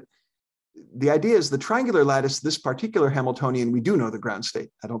second. But the idea is the triangular lattice, this particular Hamiltonian, we do know the ground state.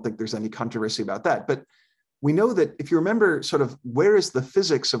 I don't think there's any controversy about that. But we know that if you remember sort of where is the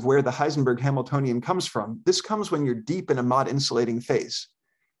physics of where the Heisenberg Hamiltonian comes from, this comes when you're deep in a Mott insulating phase.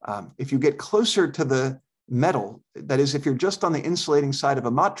 If you get closer to the metal, that is, if you're just on the insulating side of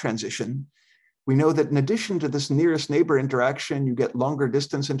a Mott transition, we know that in addition to this nearest neighbor interaction, you get longer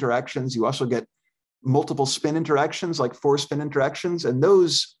distance interactions. You also get multiple spin interactions, like 4 spin interactions. And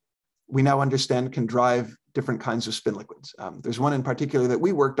those we now understand can drive different kinds of spin liquids. There's one in particular that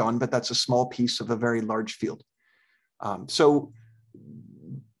we worked on, but that's a small piece of a very large field. So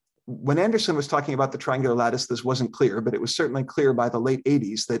when Anderson was talking about the triangular lattice, this wasn't clear, but it was certainly clear by the late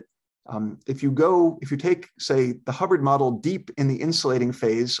 80s that if you take, say, the Hubbard model deep in the insulating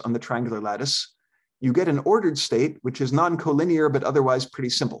phase on the triangular lattice, you get an ordered state, which is non-collinear, but otherwise pretty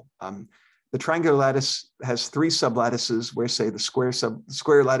simple. The triangular lattice has 3 sublattices where, say, the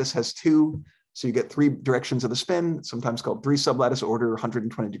square lattice has 2. So you get 3 directions of the spin, sometimes called 3 sublattice order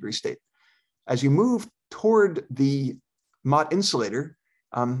 120 degree state. As you move toward the Mott insulator,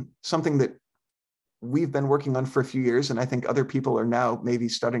 something that we've been working on for a few years, and I think other people are now maybe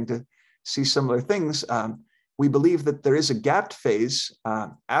starting to see similar things, we believe that there is a gapped phase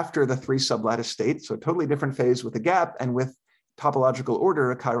after the 3 sublattice state, so a totally different phase with a gap and with topological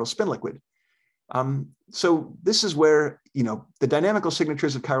order, a chiral spin liquid. So this is where, the dynamical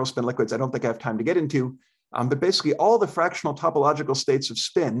signatures of chiral spin liquids, I don't think I have time to get into, but basically all the fractional topological states of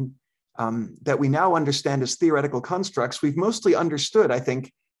spin that we now understand as theoretical constructs, we've mostly understood, I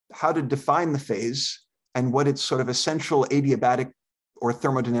think, how to define the phase and what its sort of essential adiabatic or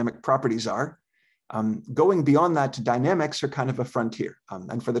thermodynamic properties are. Going beyond that to dynamics are kind of a frontier.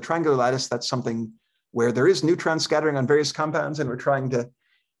 And for the triangular lattice, that's something where there is neutron scattering on various compounds, and we're trying to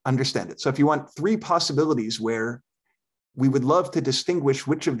understand it. So if you want 3 possibilities where we would love to distinguish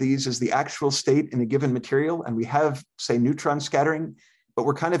which of these is the actual state in a given material, and we have, say, neutron scattering, but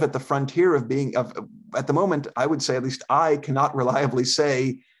we're kind of at the frontier of being, at the moment, I would say, at least I cannot reliably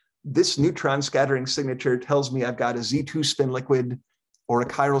say, this neutron scattering signature tells me I've got a Z2 spin liquid or a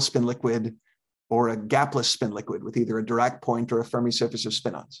chiral spin liquid or a gapless spin liquid with either a Dirac point or a Fermi surface of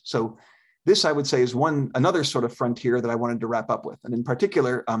spin-ons. So this, I would say, is another sort of frontier that I wanted to wrap up with. And in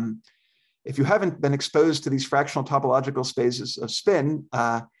particular, if you haven't been exposed to these fractional topological phases of spin,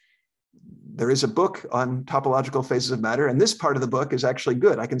 there is a book on topological phases of matter. And this part of the book is actually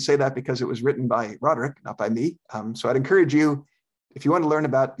good. I can say that because it was written by Roderick, not by me. So I'd encourage you, if you want to learn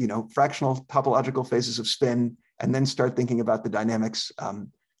about, fractional topological phases of spin and then start thinking about the dynamics,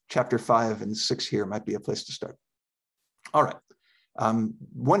 chapter 5 and 6 here might be a place to start. All right.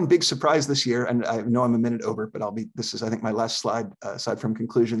 One big surprise this year, and I know I'm a minute over, but this is, I think, my last slide, aside from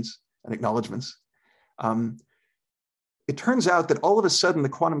conclusions and acknowledgements. It turns out that all of a sudden the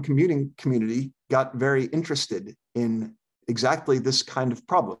quantum computing community got very interested in exactly this kind of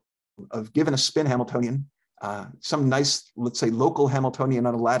problem of, given a spin Hamiltonian, some nice, let's say, local Hamiltonian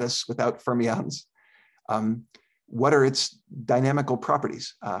on a lattice without fermions, what are its dynamical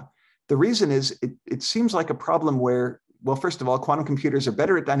properties? The reason is it seems like a problem where, well, first of all, quantum computers are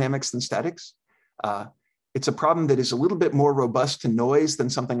better at dynamics than statics. It's a problem that is a little bit more robust to noise than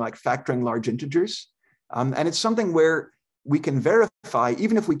something like factoring large integers. And it's something where we can verify,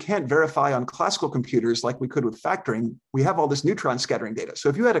 even if we can't verify on classical computers like we could with factoring, we have all this neutron scattering data. So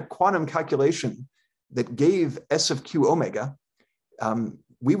if you had a quantum calculation that gave S of Q omega,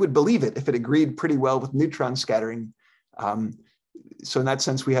 we would believe it if it agreed pretty well with neutron scattering. So in that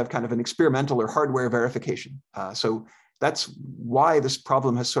sense, we have kind of an experimental or hardware verification. So that's why this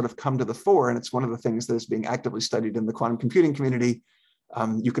problem has sort of come to the fore, and it's one of the things that is being actively studied in the quantum computing community.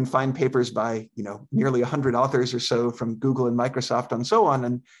 You can find papers by nearly 100 authors or so from Google and Microsoft and so on,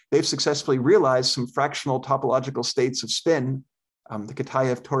 and they've successfully realized some fractional topological states of spin, the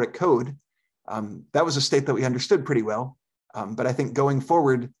Kitaev-Toric code. That was a state that we understood pretty well, but I think going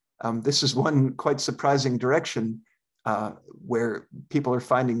forward, this is one quite surprising direction where people are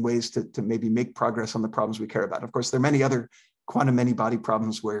finding ways to maybe make progress on the problems we care about. Of course, there are many other quantum many-body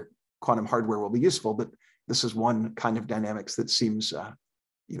problems where quantum hardware will be useful, but this is one kind of dynamics that seems,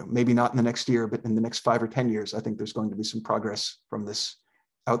 maybe not in the next year, but in the next 5 or 10 years, I think there's going to be some progress from this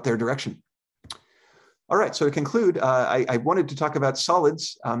out there direction. All right, so to conclude, I wanted to talk about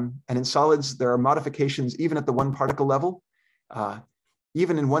solids, and in solids, there are modifications even at the one particle level.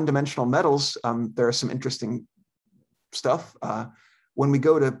 Even in one-dimensional metals, there are some interesting stuff. When we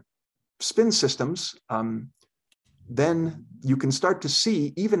go to spin systems, then you can start to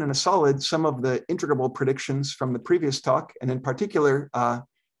see, even in a solid, some of the integrable predictions from the previous talk, and in particular,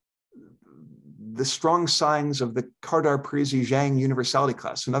 the strong signs of the Kardar-Parisi-Zhang universality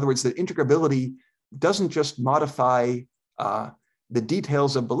class. In other words, that integrability doesn't just modify the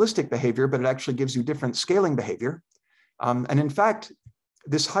details of ballistic behavior, but it actually gives you different scaling behavior. And in fact,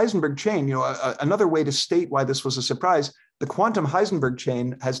 this Heisenberg chain, another way to state why this was a surprise, the quantum Heisenberg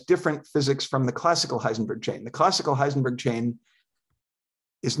chain has different physics from the classical Heisenberg chain. The classical Heisenberg chain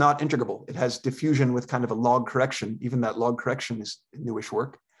is not integrable. It has diffusion with kind of a log correction. Even that log correction is newish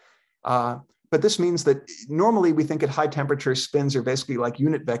work. But this means that normally we think at high temperature spins are basically like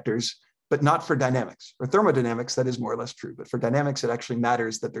unit vectors, but not for dynamics. For thermodynamics, that is more or less true. But for dynamics, it actually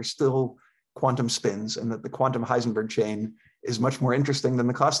matters that there's still quantum spins and that the quantum Heisenberg chain is much more interesting than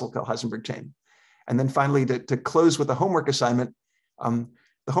the classical Heisenberg chain. And then finally, to close with a homework assignment,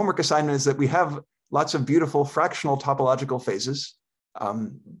 the homework assignment is that we have lots of beautiful fractional topological phases,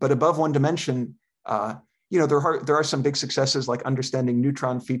 but above one dimension, there are some big successes like understanding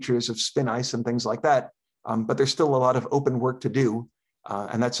neutron features of spin ice and things like that, but there's still a lot of open work to do,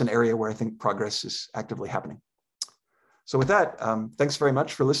 and that's an area where I think progress is actively happening. So with that, thanks very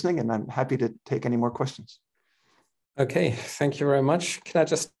much for listening, and I'm happy to take any more questions. Okay, thank you very much. Can I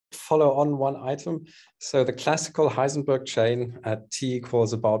just follow on one item? So the classical Heisenberg chain at t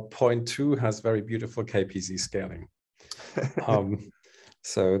equals about 0.2 has very beautiful KPZ scaling.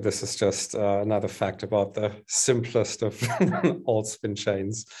 So this is just another fact about the simplest of all spin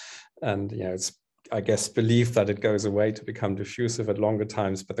chains. And it's, I guess, believed that it goes away to become diffusive at longer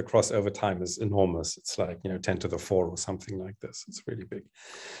times, but the crossover time is enormous. It's like 10 to the 4 or something like this. It's really big.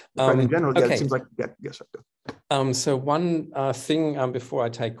 But in general, yeah, okay. It seems like, yeah, yes. So one thing before I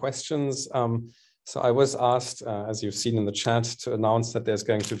take questions. So I was asked, as you've seen in the chat, to announce that there's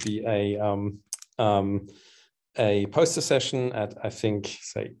going to be a poster session at, I think,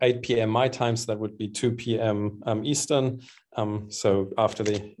 say 8 p.m. my time, so that would be 2 p.m. Eastern. So after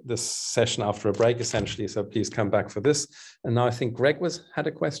this session, after a break, essentially. So please come back for this. And now I think Greg had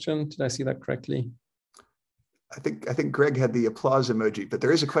a question. Did I see that correctly? I think Greg had the applause emoji, but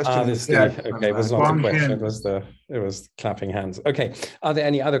there is a question. Okay, it was not a question. It was clapping hands. Okay. Are there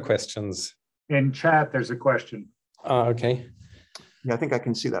any other questions? In chat, there's a question. Okay. Yeah, I think I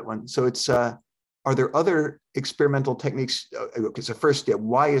can see that one. So it's, are there other experimental techniques? Okay, so first, yeah,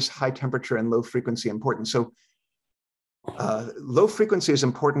 why is high temperature and low frequency important? So low frequency is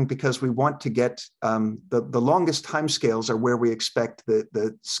important because we want to get the longest time scales are where we expect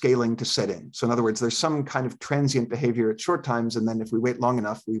the scaling to set in. So in other words, there's some kind of transient behavior at short times, and then if we wait long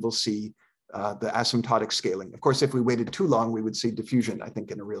enough, we will see the asymptotic scaling. Of course, if we waited too long, we would see diffusion, I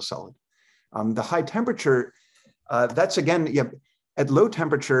think, in a real solid. The high temperature, that's again, yeah, at low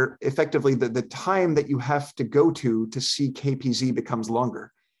temperature, effectively the time that you have to go to see KPZ becomes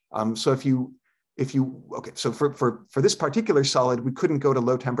longer. So okay, so for this particular solid, we couldn't go to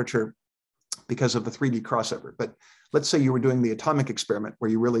low temperature because of the 3D crossover. But let's say you were doing the atomic experiment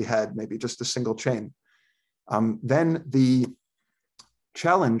where you really had maybe just a single chain. Then the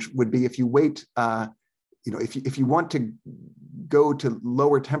challenge would be if you wait, if you want to go to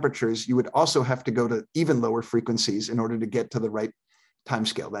lower temperatures, you would also have to go to even lower frequencies in order to get to the right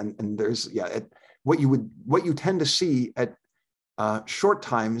timescale. And there's, what you tend to see at short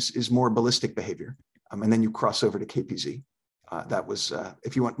times is more ballistic behavior. And then you cross over to KPZ. That was,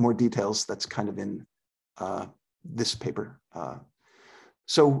 if you want more details, that's kind of in this paper.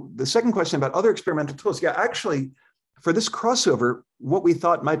 So the second question about other experimental tools. Yeah, actually, for this crossover, what we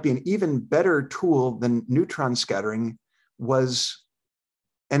thought might be an even better tool than neutron scattering was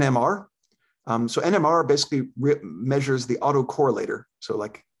NMR. So NMR basically measures the autocorrelator. So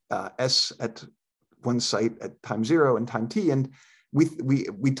like S at one site at time 0 and time t. And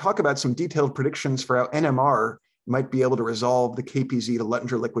we talk about some detailed predictions for how NMR might be able to resolve the KPZ to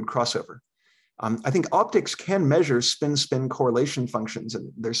Luttinger liquid crossover. I think optics can measure spin-spin correlation functions,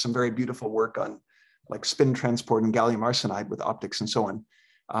 and there's some very beautiful work on like spin transport and gallium arsenide with optics and so on.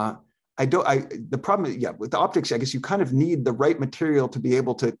 The problem, with the optics, I guess you kind of need the right material to be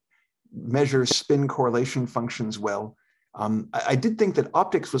able to measure spin correlation functions well. I did think that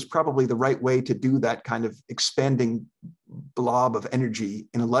optics was probably the right way to do that kind of expanding blob of energy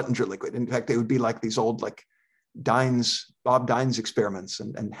in a Luttinger liquid. In fact, they would be like these old like Bob Dines experiments,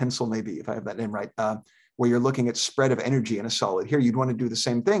 and Hensel maybe, if I have that name right, where you're looking at spread of energy in a solid. Here, you'd want to do the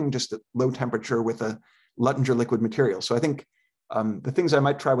same thing, just at low temperature with a Luttinger liquid material. So I think the things I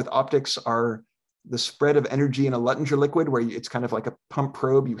might try with optics are the spread of energy in a Luttinger liquid, where it's kind of like a pump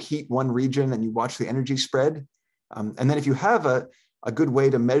probe. You heat one region and you watch the energy spread. And then if you have a good way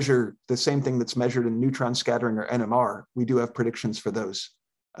to measure the same thing that's measured in neutron scattering or NMR, we do have predictions for those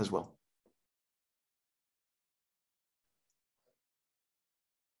as well.